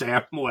same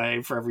damn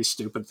way for every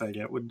stupid thing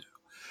it would do.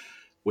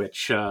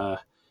 Which,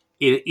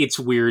 it's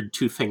weird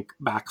to think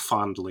back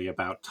fondly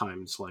about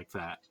times like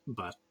that.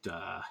 But,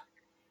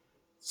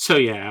 so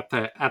yeah,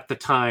 at the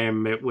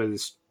time, it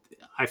was,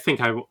 I think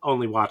I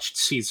only watched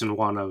season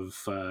 1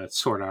 of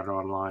Sword Art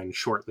Online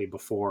shortly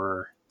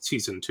before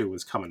season 2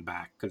 was coming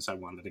back, because I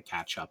wanted to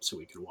catch up so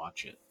we could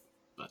watch it.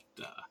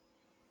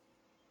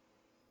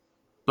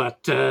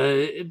 But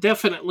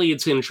definitely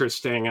it's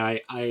interesting.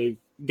 I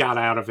got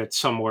out of it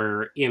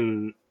somewhere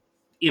in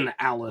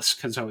Alice,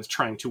 because I was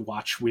trying to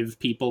watch with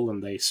people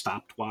and they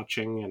stopped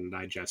watching, and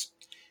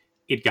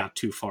it got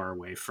too far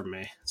away from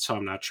me. So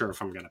I'm not sure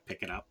if I'm going to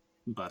pick it up.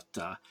 But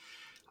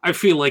I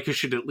feel like I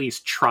should at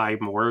least try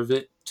more of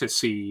it to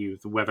see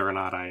whether or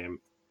not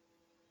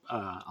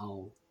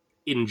I'll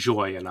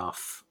enjoy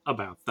enough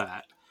about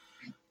that.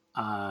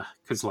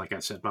 Because, like I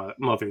said,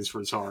 Mother's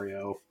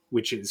Rosario,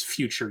 which is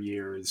future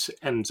years,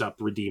 ends up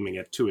redeeming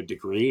it to a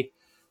degree,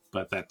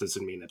 but that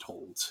doesn't mean it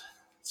holds.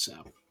 So,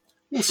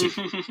 we'll see.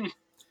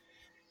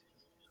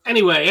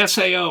 Anyway,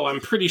 SAO, I'm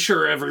pretty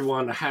sure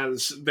everyone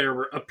has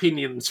their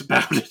opinions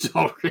about it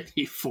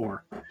already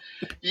for.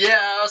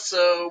 Yeah,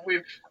 so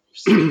we've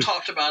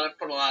talked about it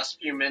for the last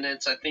few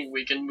minutes. I think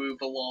we can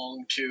move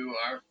along to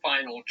our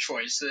final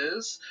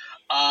choices.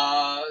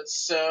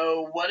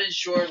 So what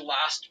is your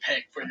last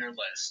pick for your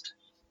list?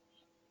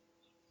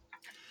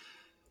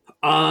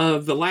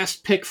 The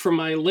last pick from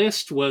my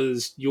list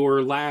was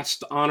your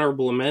last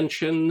honorable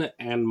mention,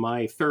 and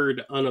my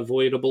third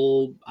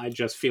unavoidable. I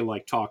just feel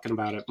like talking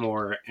about it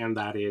more, and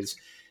that is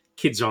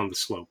Kids on the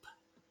Slope.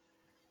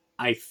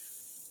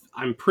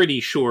 I'm pretty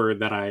sure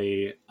that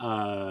I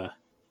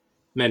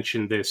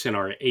mentioned this in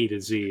our A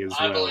to Z as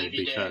well,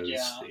 because did,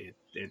 yeah.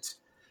 it's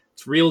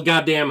real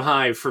goddamn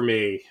high for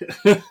me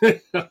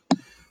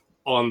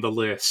on the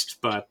list.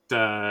 But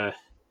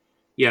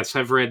yes,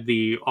 I've read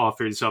the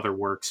author's other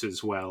works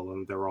as well,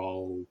 and they're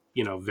all,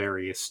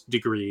 various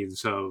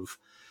degrees of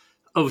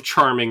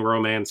charming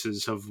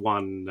romances of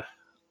one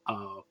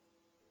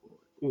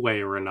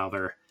way or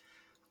another.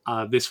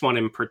 This one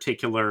in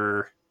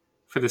particular,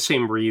 for the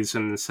same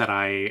reasons that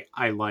I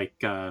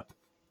like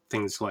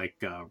things like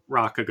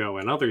Rakugo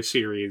and other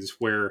series,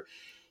 where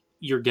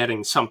you're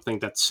getting something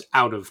that's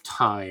out of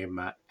time,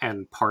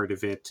 and part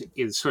of it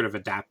is sort of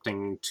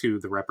adapting to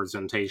the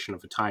representation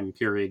of a time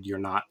period you're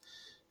not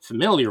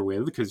familiar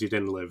with because you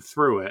didn't live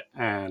through it,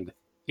 and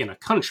in a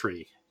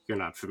country you're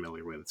not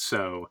familiar with.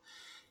 So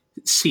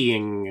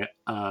seeing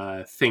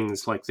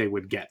things like they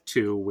would get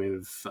to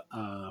with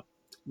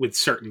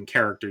certain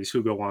characters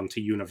who go on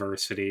to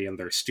university and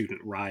their student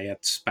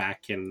riots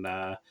back in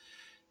the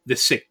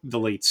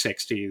late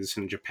 60s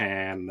in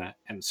Japan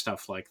and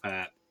stuff like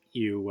that,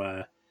 you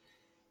are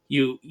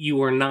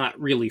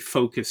not really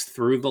focused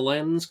through the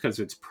lens, because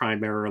it's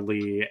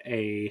primarily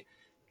a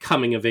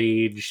coming of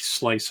age,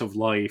 slice of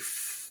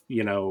life,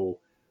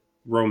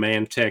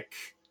 romantic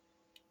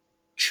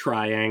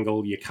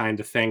triangle you kind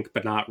of think,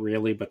 but not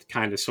really, but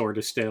kind of sort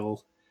of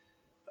still.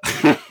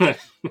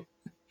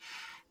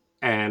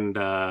 And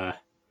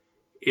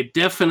it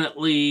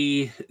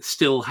definitely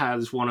still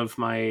has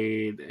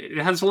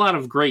it has a lot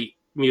of great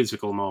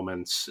musical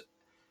moments.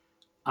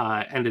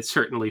 And it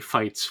certainly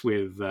fights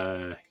with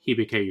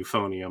Hibike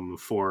Euphonium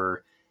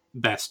for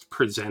best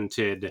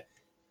presented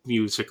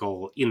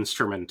musical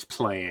instrument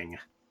playing.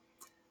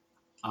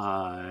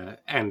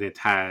 And it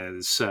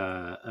has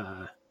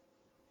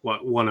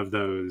one of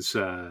those.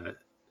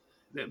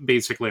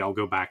 Basically, I'll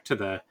go back to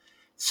the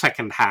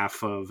second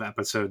half of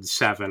episode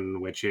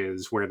 7, which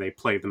is where they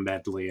play the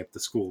medley at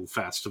the school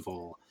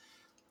festival.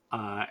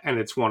 And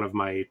it's one of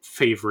my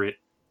favorite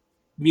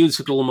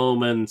musical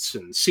moments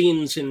and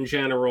scenes in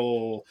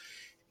general.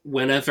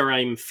 Whenever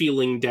I'm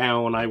feeling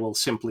down, I will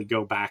simply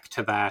go back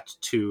to that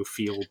to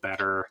feel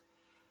better.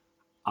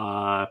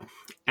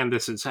 And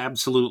this is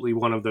absolutely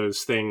one of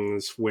those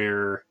things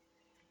where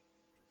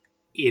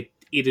it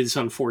is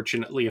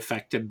unfortunately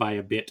affected by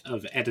a bit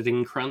of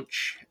editing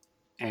crunch.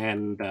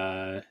 And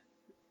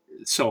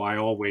so I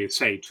always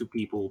say to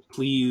people,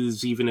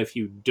 please, even if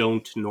you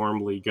don't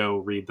normally go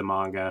read the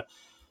manga,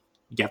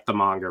 get the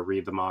manga,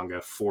 read the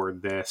manga for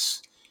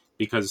this,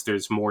 because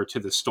there's more to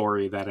the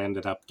story that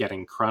ended up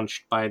getting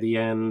crunched by the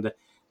end,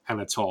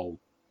 and it's all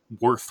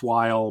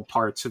worthwhile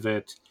parts of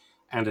it,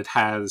 and it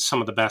has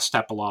some of the best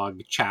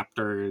epilogue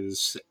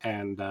chapters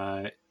and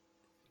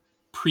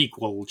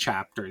prequel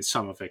chapters,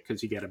 some of it,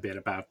 because you get a bit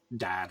about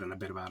Dad and a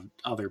bit about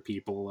other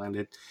people,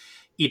 and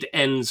it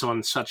ends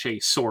on such a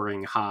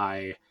soaring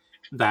high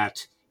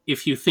that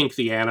if you think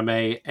the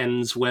anime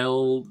ends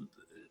well,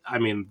 I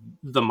mean,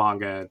 the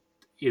manga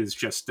is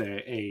just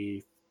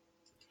a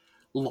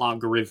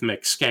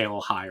logarithmic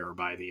scale higher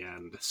by the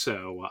end.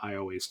 So I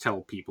always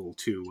tell people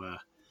to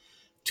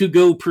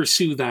go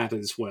pursue that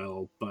as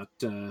well. But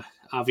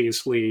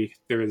obviously,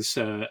 there is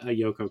a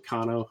Yoko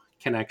Kanno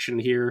connection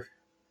here.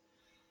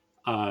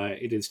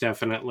 It is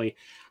definitely.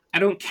 I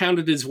don't count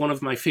it as one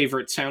of my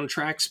favorite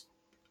soundtracks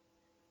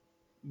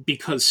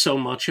because so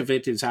much of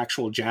it is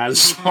actual jazz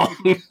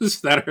songs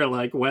that are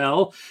like,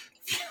 well,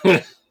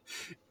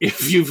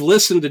 if you've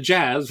listened to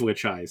jazz,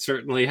 which I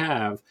certainly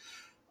have,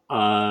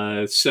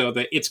 so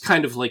that it's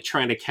kind of like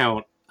trying to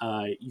count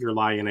Your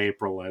Lie in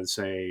April as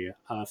a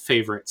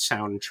favorite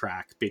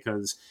soundtrack,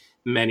 because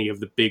many of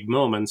the big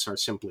moments are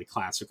simply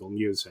classical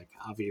music.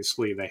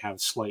 Obviously, they have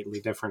slightly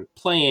different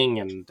playing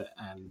and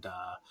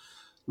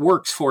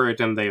works for it,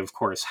 and they of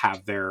course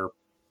have their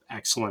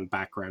excellent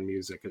background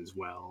music as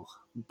well.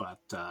 But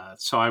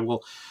so I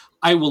will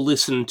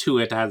listen to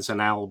it as an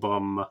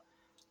album.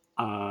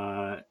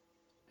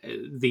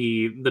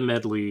 The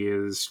medley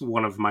is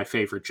one of my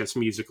favorite just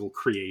musical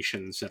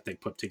creations that they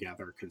put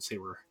together, because they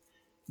were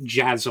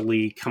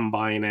jazzily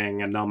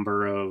combining a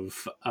number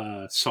of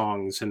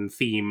songs and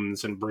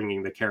themes and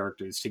bringing the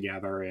characters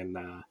together in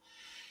an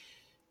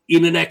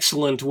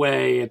excellent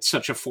way. It's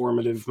such a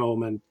formative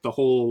moment. The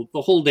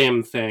whole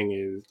damn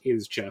thing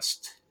is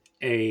just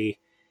an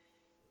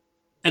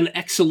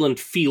excellent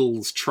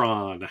feels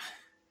Tron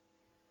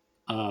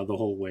the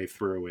whole way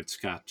through. It's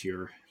got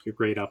your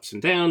great ups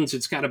and downs.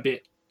 It's got a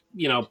bit,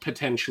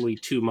 potentially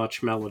too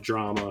much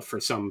melodrama for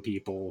some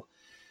people,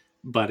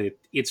 but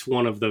it's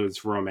one of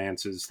those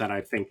romances that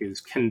I think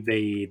is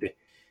conveyed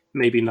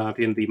maybe not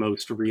in the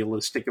most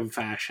realistic of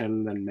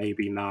fashion, and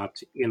maybe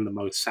not in the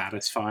most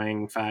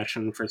satisfying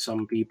fashion for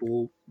some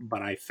people,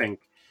 but I think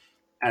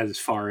as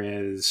far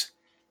as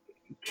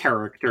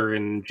character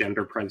and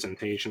gender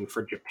presentation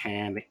for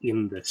Japan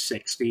in the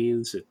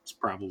 60s, it's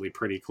probably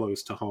pretty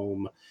close to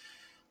home.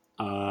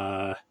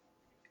 And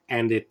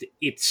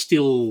it's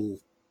still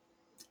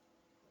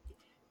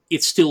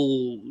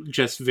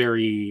just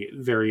very,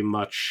 very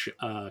much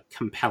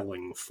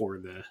compelling for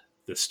the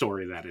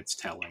story that it's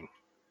telling.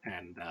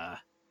 And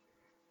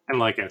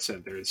like I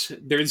said,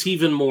 there's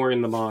even more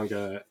in the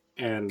manga,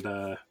 and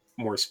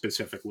more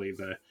specifically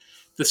the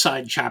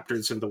side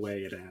chapters and the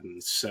way it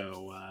ends.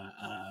 So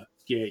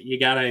you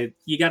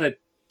gotta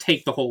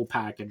take the whole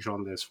package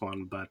on this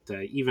one. But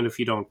even if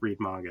you don't read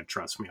manga,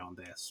 trust me on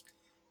this.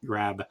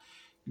 Grab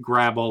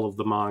all of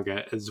the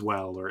manga as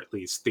well, or at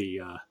least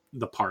the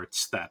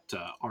parts that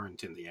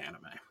aren't in the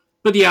anime.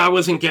 But yeah, I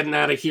wasn't getting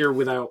out of here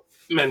without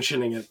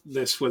mentioning it.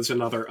 This was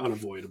another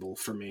unavoidable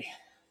for me.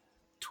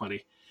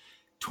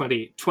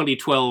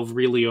 2012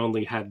 really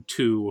only had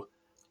two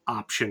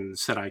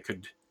options that I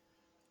could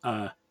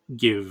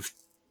give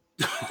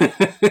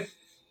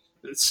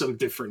some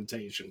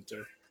differentiation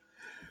to.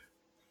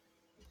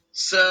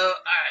 So,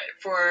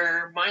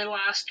 for my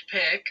last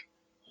pick,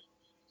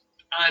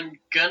 I'm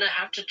gonna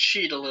have to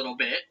cheat a little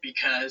bit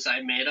because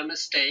I made a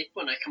mistake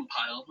when I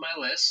compiled my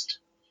list.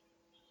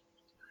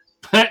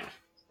 Okay.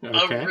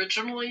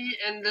 Originally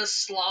in this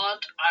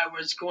slot, I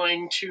was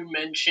going to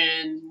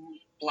mention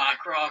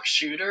Black Rock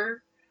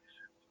Shooter,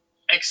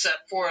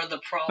 except for the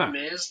problem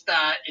is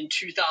that in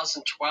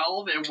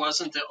 2012, it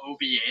wasn't the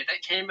OVA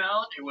that came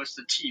out, it was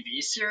the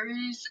TV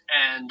series,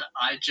 and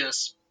I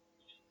just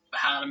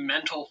had a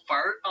mental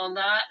fart on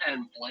that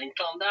and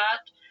blanked on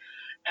that.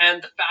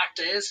 And the fact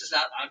is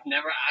that I've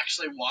never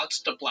actually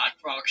watched the Black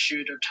Rock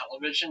Shooter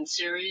television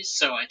series,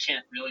 so I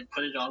can't really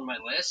put it on my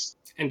list.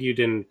 And you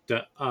didn't.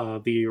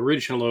 The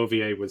original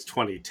OVA was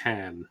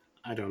 2010.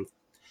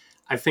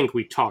 I think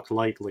we talked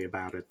lightly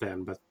about it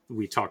then, but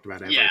we talked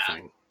about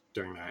everything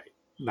during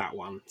that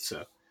one. So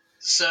would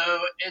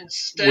it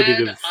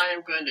instead, have? I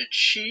am going to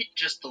cheat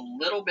just a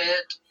little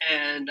bit,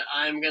 and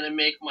I'm going to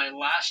make my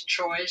last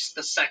choice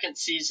the second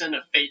season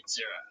of Fate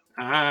Zero.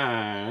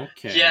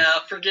 Okay. Yeah,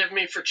 forgive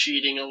me for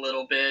cheating a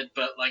little bit,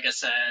 but like I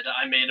said,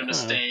 I made a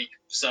mistake,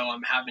 so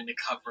I'm having to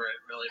cover it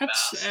really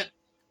fast.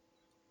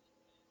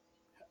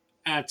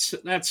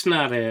 That's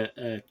not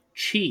a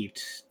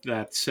cheat.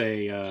 That's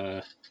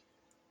a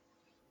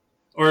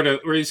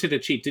or is it a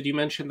cheat? Did you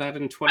mention that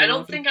in 2011? I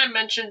don't think I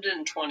mentioned it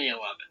in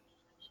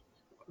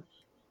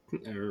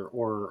 2011.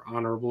 Or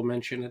honorable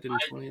mention it in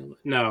 2011?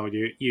 No,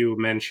 you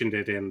mentioned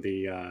it in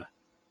the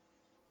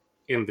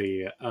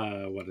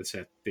what is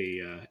it?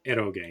 The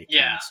Eroge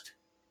cast.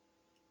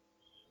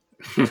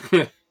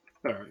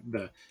 Or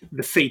the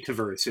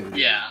Fateverse in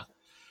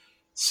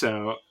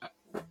So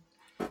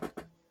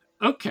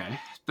okay,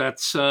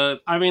 that's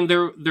I mean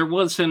there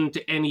wasn't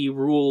any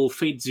rule.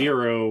 Fate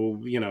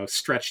Zero,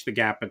 stretched the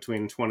gap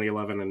between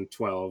 2011 and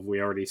 12.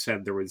 We already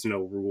said there was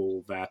no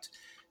rule that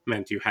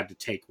meant you had to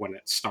take when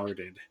it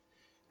started,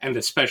 and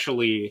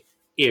especially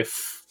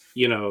if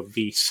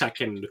the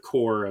second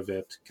core of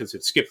it, because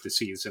it skipped a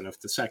season, if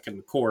the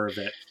second core of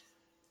it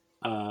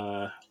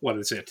what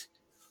is it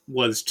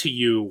was to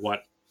you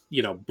what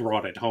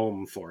brought it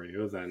home for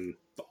you, then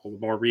all the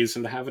more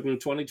reason to have it in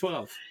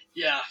 2012.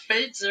 Yeah,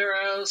 Fate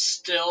Zero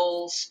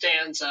still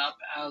stands up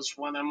as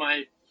one of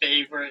my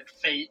favorite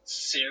Fate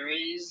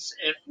series,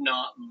 if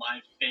not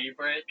my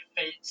favorite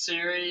Fate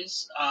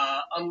series.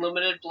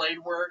 Unlimited Blade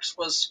Works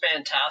was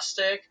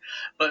fantastic,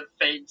 but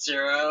Fate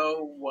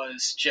Zero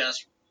was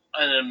just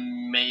an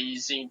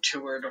amazing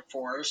tour de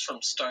force from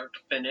start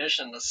to finish,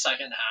 and the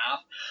second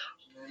half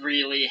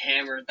really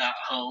hammered that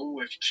home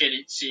with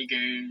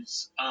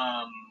Kiritsigu's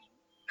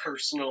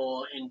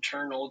personal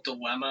internal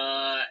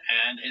dilemma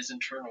and his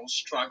internal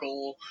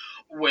struggle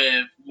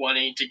with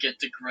wanting to get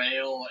the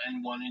Grail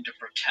and wanting to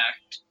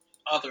protect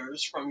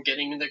others from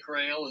getting the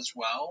Grail as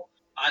well.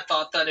 I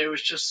thought that it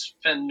was just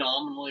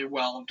phenomenally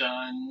well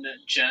done.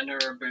 Gen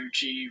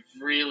Urobuchi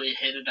really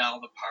hit it out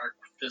of the park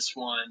with this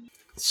one.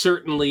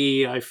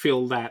 Certainly, I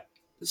feel that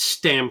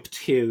stamped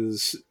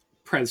his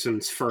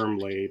presence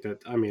firmly.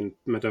 That, I mean,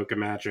 Madoka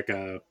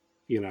Magica,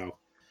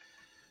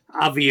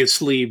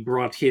 obviously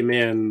brought him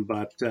in,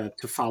 but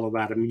to follow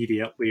that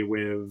immediately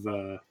with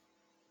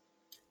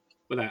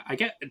I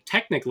get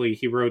technically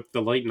he wrote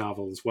the light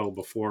novels well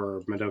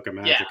before Madoka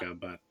Magica,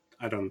 but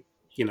I don't,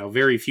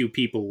 very few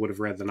people would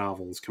have read the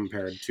novels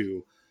compared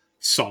to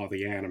saw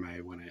the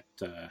anime when it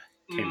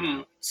came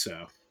out.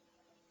 So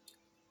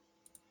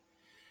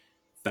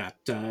that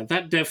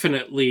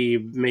definitely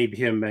made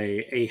him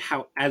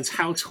as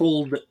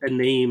household a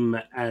name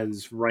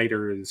as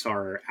writers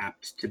are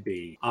apt to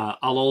be.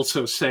 I'll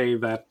also say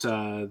that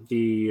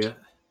the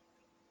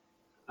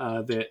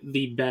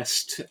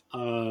best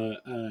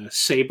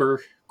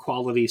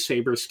quality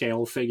saber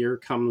scale figure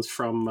comes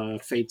from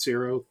Fate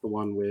Zero, the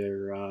one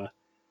where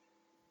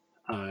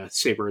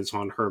Saber is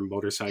on her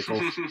motorcycle.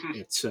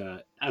 It's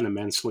an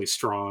immensely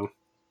strong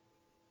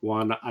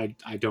one. I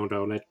don't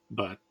own it,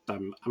 but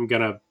I'm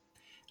gonna,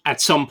 at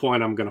some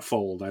point I'm gonna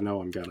fold. I know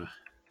I'm gonna.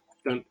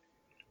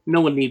 No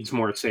one needs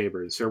more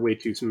sabers. There are way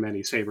too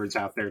many sabers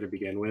out there to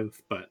begin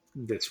with, but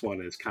this one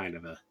is kind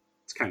of a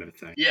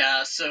thing.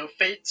 Yeah, so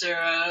Fate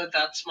Zero,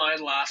 that's my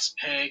last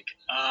pick.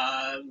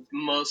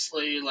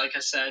 Mostly, like I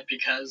said,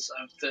 because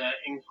of the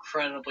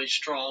incredibly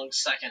strong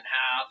second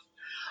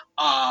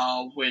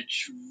half,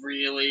 which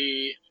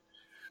really,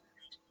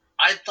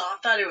 I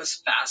thought that it was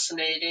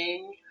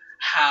fascinating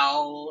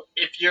how,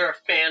 if you're a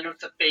fan of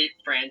the Fate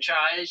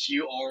franchise,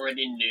 you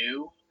already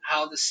knew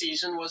how the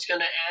season was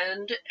going to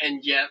end,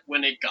 and yet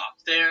when it got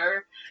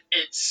there,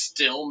 it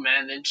still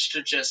managed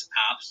to just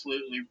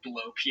absolutely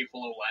blow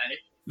people away.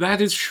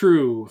 That is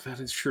true.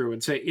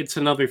 It's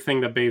another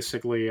thing that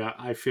basically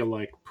I feel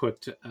like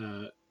put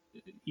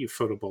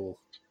Ufotable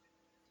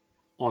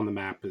on the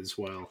map as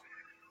well,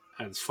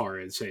 as far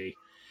as a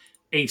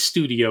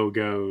studio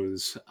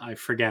goes. I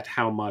forget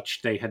how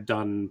much they had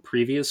done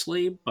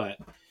previously, but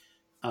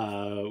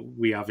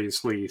we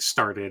obviously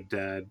started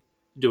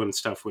doing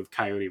stuff with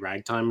Coyote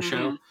Ragtime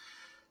Show.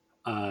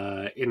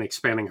 In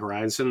Expanding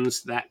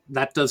Horizons,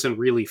 that doesn't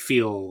really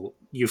feel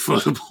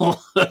Ufotable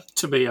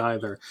to me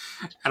either,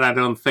 and I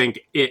don't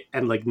think it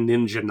and like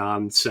Ninja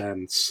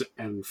Nonsense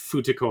and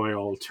Futakoi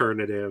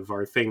Alternative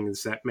are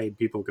things that made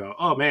people go,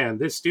 "Oh man,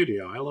 this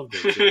studio, I love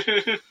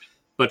this."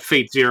 But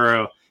Fate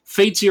Zero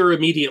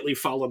immediately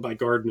followed by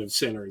Garden of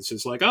Sinners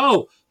is like,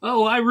 oh,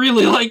 I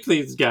really like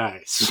these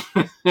guys.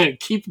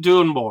 Keep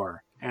doing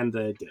more, and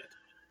they did.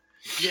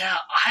 Yeah,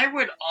 I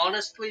would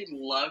honestly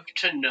love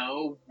to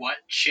know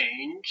what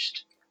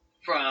changed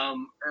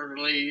from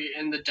early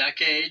in the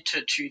decade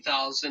to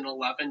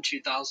 2011,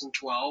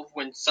 2012,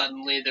 when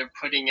suddenly they're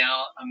putting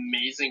out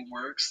amazing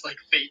works like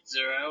Fate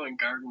Zero and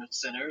Garden of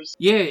Sinners.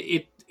 Yeah,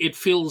 it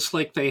feels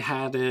like they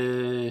had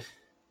a.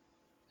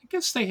 I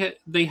guess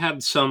they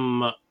had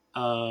some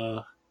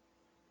uh,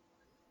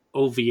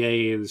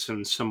 OVAs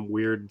and some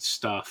weird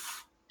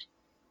stuff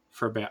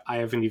for a bit. I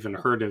haven't even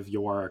heard of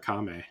Yoara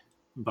Kame,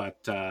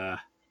 but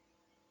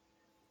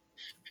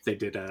they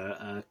did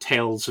a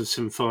Tales of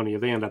Symphonia.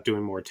 They end up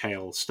doing more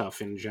Tales stuff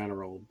in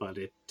general, but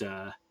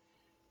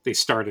they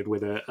started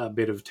with a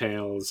bit of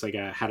Tales. Like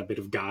had a bit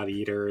of God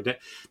Eater.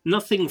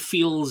 Nothing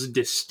feels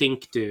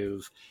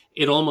distinctive.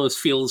 It almost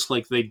feels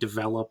like they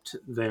developed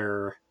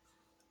their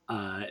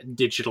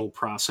digital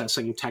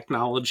processing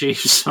technology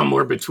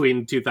somewhere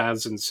between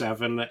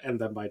 2007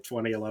 and then by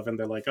 2011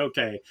 they're like,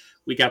 okay,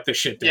 we got this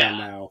shit down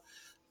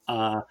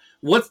now.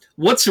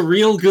 What's a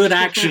real good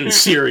action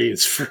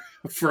series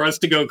for us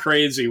to go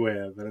crazy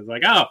with? And it's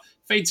like, oh,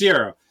 Fate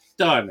Zero,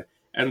 done.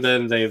 And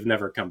then they've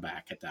never come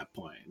back at that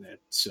point.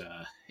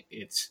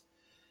 It's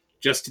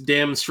just a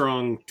damn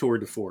strong tour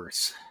de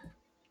force.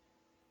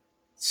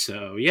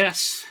 So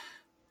yes,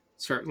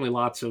 certainly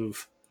lots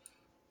of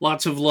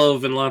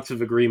love and lots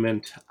of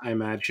agreement, I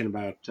imagine,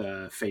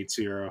 about Fate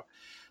Zero.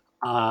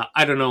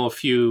 I don't know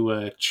if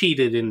you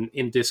cheated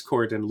in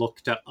Discord and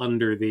looked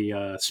under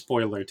the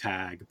spoiler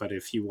tag, but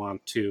if you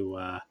want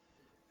to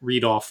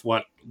read off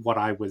what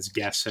I was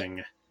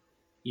guessing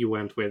you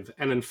went with,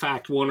 and in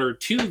fact one or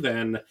two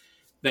then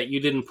that you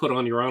didn't put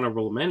on your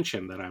honorable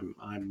mention that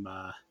I'm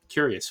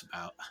curious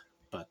about,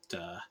 but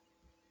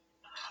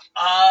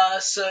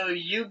So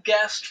you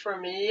guessed for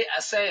me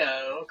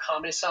SAO,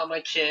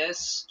 Kami-sama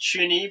Kiss,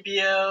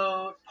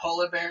 Chunibyo,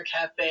 Polar Bear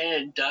Cafe,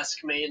 and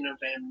Dusk Maiden of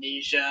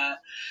Amnesia.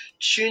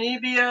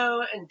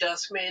 Chunibyo and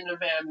Dusk Maiden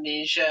of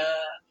Amnesia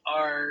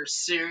are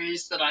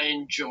series that I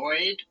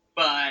enjoyed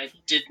but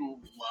didn't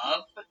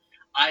love.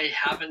 I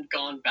haven't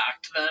gone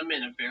back to them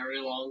in a very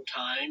long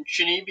time.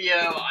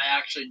 Chunibyo I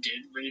actually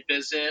did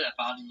revisit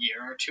about a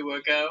year or two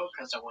ago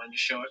because I wanted to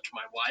show it to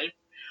my wife.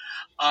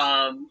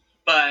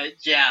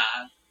 But yeah,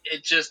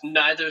 it just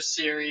neither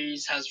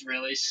series has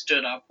really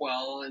stood up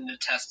well in the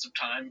test of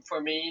time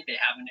for me. They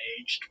haven't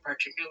aged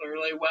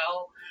particularly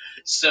well.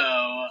 So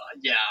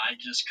yeah, I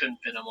just couldn't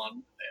fit them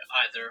on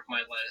either of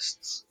my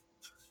lists.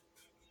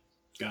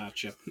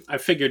 gotcha. I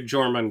figured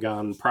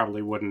Jormungand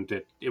probably wouldn't.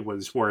 It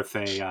was worth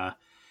what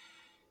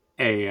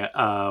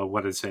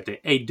is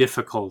it, a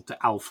difficult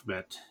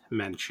alphabet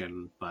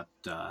mention, but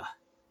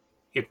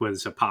it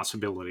was a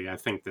possibility. I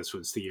think this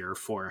was the year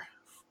for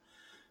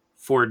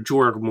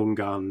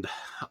Jormungand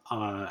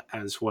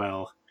as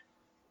well.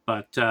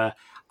 But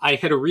I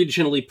had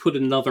originally put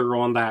another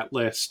on that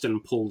list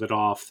and pulled it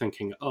off,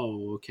 thinking,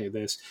 oh, okay,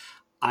 this.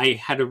 I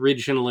had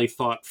originally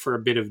thought for a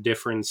bit of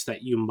difference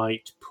that you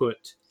might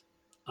put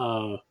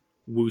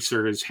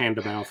Wooser's Hand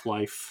to Mouth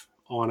Life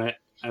on it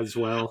as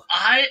well.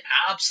 I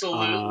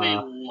absolutely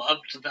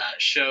loved that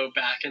show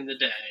back in the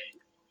day.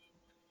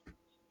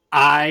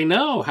 I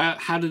know.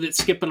 How did it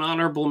skip an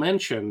honorable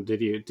mention?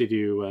 Did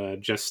you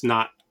just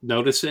not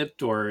notice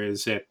it, or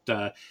is it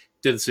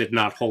does it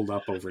not hold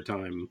up over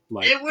time?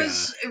 Like it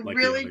was like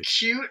really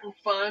cute and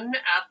fun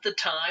at the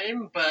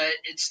time, but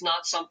it's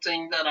not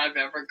something that I've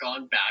ever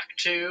gone back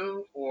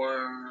to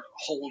or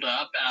hold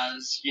up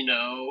as,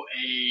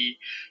 a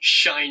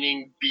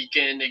shining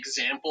beacon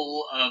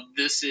example of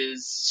this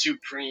is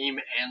supreme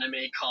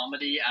anime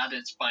comedy at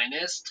its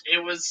finest.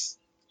 It was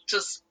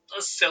just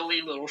a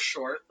silly little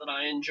short that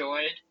I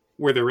enjoyed.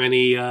 Were there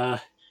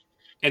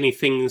any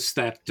things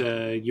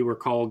that you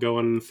recall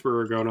going through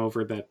or going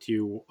over that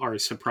you are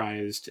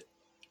surprised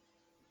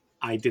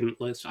I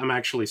didn't list? I'm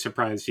actually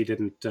surprised you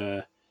didn't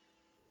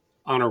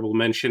honorable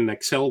mention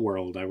Excel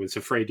World. I was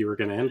afraid you were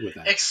going to end with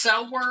that.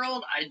 Excel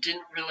World, I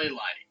didn't really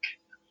like.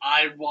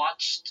 I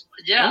watched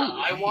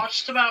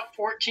about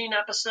 14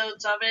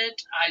 episodes of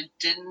it. I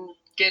didn't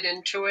get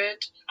into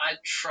it. I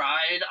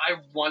tried. I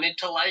wanted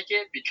to like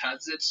it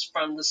because it's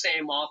from the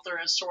same author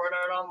as Sword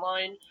Art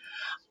Online.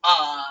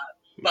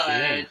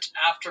 But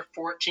after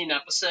 14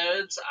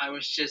 episodes, I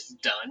was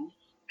just done,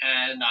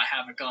 and I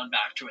haven't gone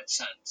back to it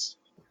since.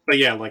 But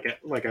yeah,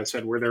 like I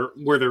said, were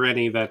there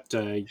any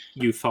that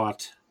you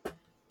thought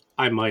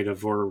I might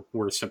have or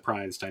were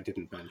surprised I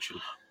didn't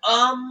mention?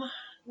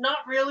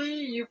 Not really.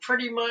 You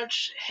pretty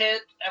much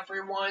hit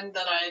everyone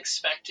that I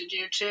expected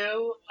you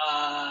to.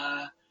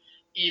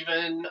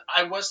 Even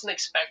I wasn't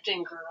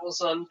expecting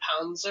Girls on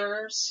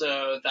Panzer,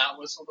 so that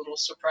was a little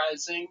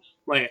surprising.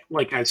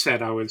 Like I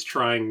said, I was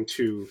trying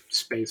to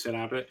space it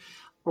out.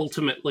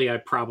 Ultimately, I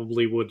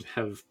probably would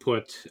have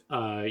put,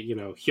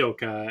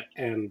 Hyoka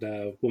and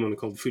a woman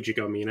called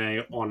Fujiko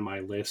Mine on my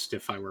list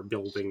if I were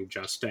building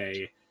just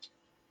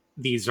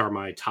these are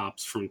my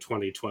tops from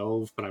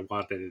 2012. But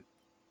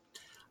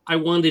I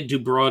wanted to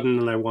broaden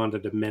and I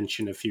wanted to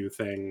mention a few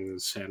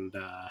things, and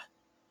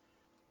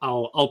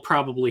I'll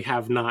probably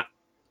have not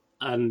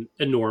an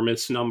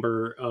enormous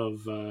number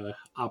of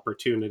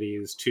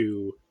opportunities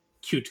to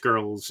cute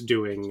girls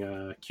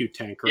doing cute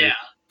tankery. Yeah.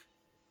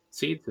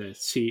 See, the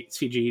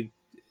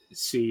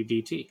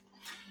CGCDT.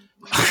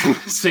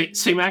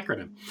 Same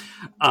acronym.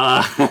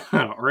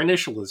 Or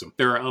initialism.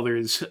 There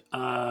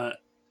are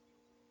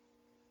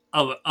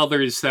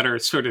others that are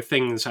sort of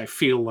things I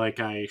feel like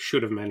I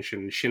should have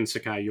mentioned.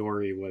 Shinsekai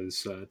Yori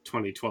was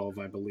 2012,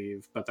 I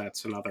believe, but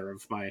that's another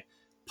of my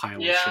pile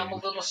of shame. I'm a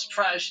little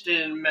surprised you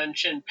didn't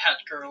mention Pet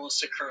Girl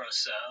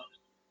Sakuraso.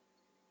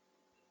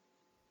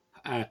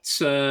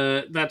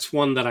 That's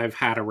one that I've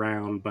had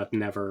around but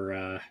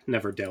never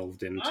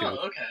delved into. Oh,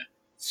 okay.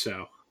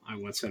 So I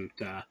wasn't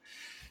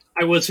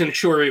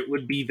sure it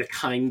would be the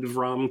kind of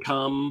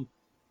rom-com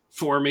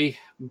for me,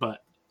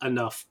 but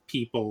enough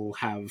people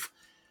have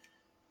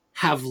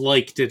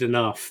liked it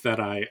enough that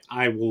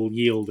I will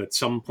yield at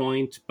some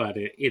point, but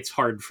it's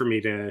hard for me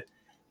to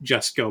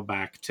just go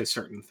back to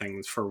certain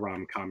things for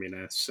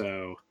rom-cominess.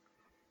 So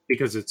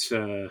because it's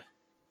I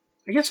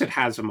guess it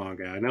has a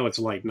manga. I know it's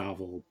light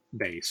novel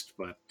based,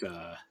 but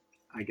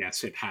I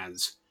guess it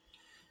has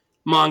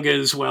manga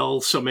as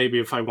well. So maybe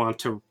if I want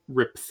to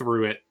rip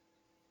through it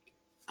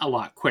a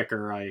lot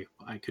quicker, I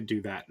could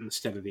do that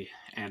instead of the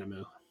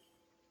anime.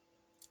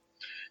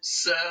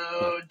 So,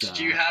 did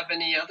you have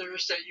any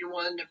others that you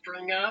wanted to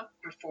bring up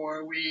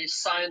before we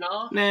sign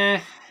off? Nah.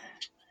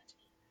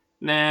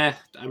 I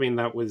mean,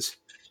 that was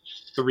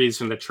the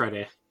reason to try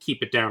to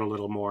keep it down a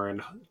little more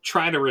and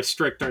try to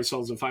restrict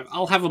ourselves in 5.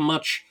 I'll have a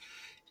much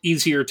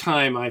easier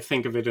time, I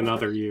think, of it in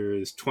other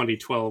years.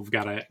 2012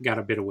 got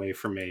a bit away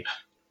from me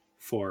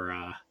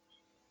for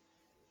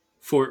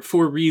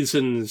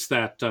reasons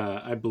that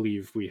I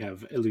believe we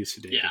have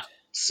elucidated. Yeah.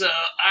 So, all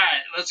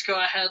right, let's go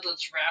ahead.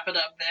 Let's wrap it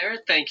up there.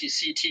 Thank you,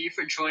 CT,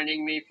 for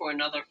joining me for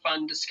another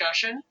fun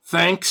discussion.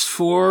 Thanks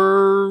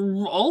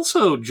for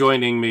also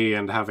joining me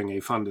and having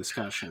a fun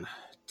discussion.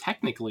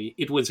 Technically,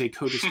 it was a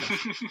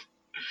co-discussion.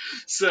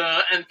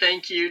 So, and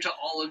thank you to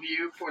all of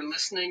you for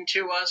listening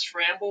to us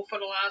ramble for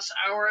the last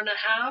hour and a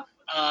half.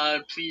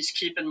 Please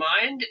keep in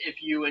mind,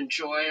 if you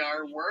enjoy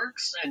our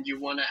works and you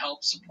want to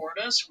help support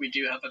us, we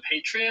do have a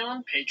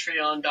Patreon,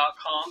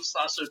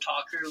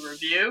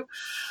 patreon.com/otaku-review.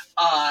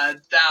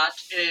 That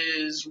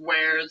is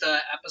where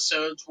the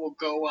episodes will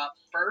go up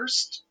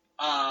first.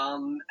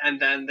 And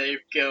then they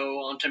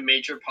go onto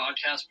major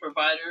podcast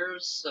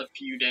providers a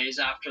few days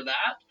after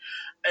that.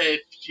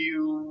 If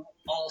you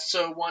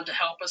also want to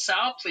help us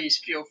out, please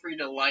feel free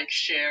to like,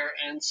 share,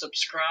 and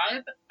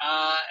subscribe.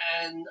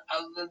 And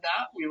other than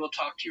that, we will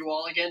talk to you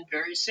all again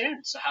very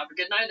soon. So have a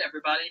good night,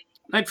 everybody.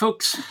 Night,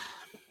 folks.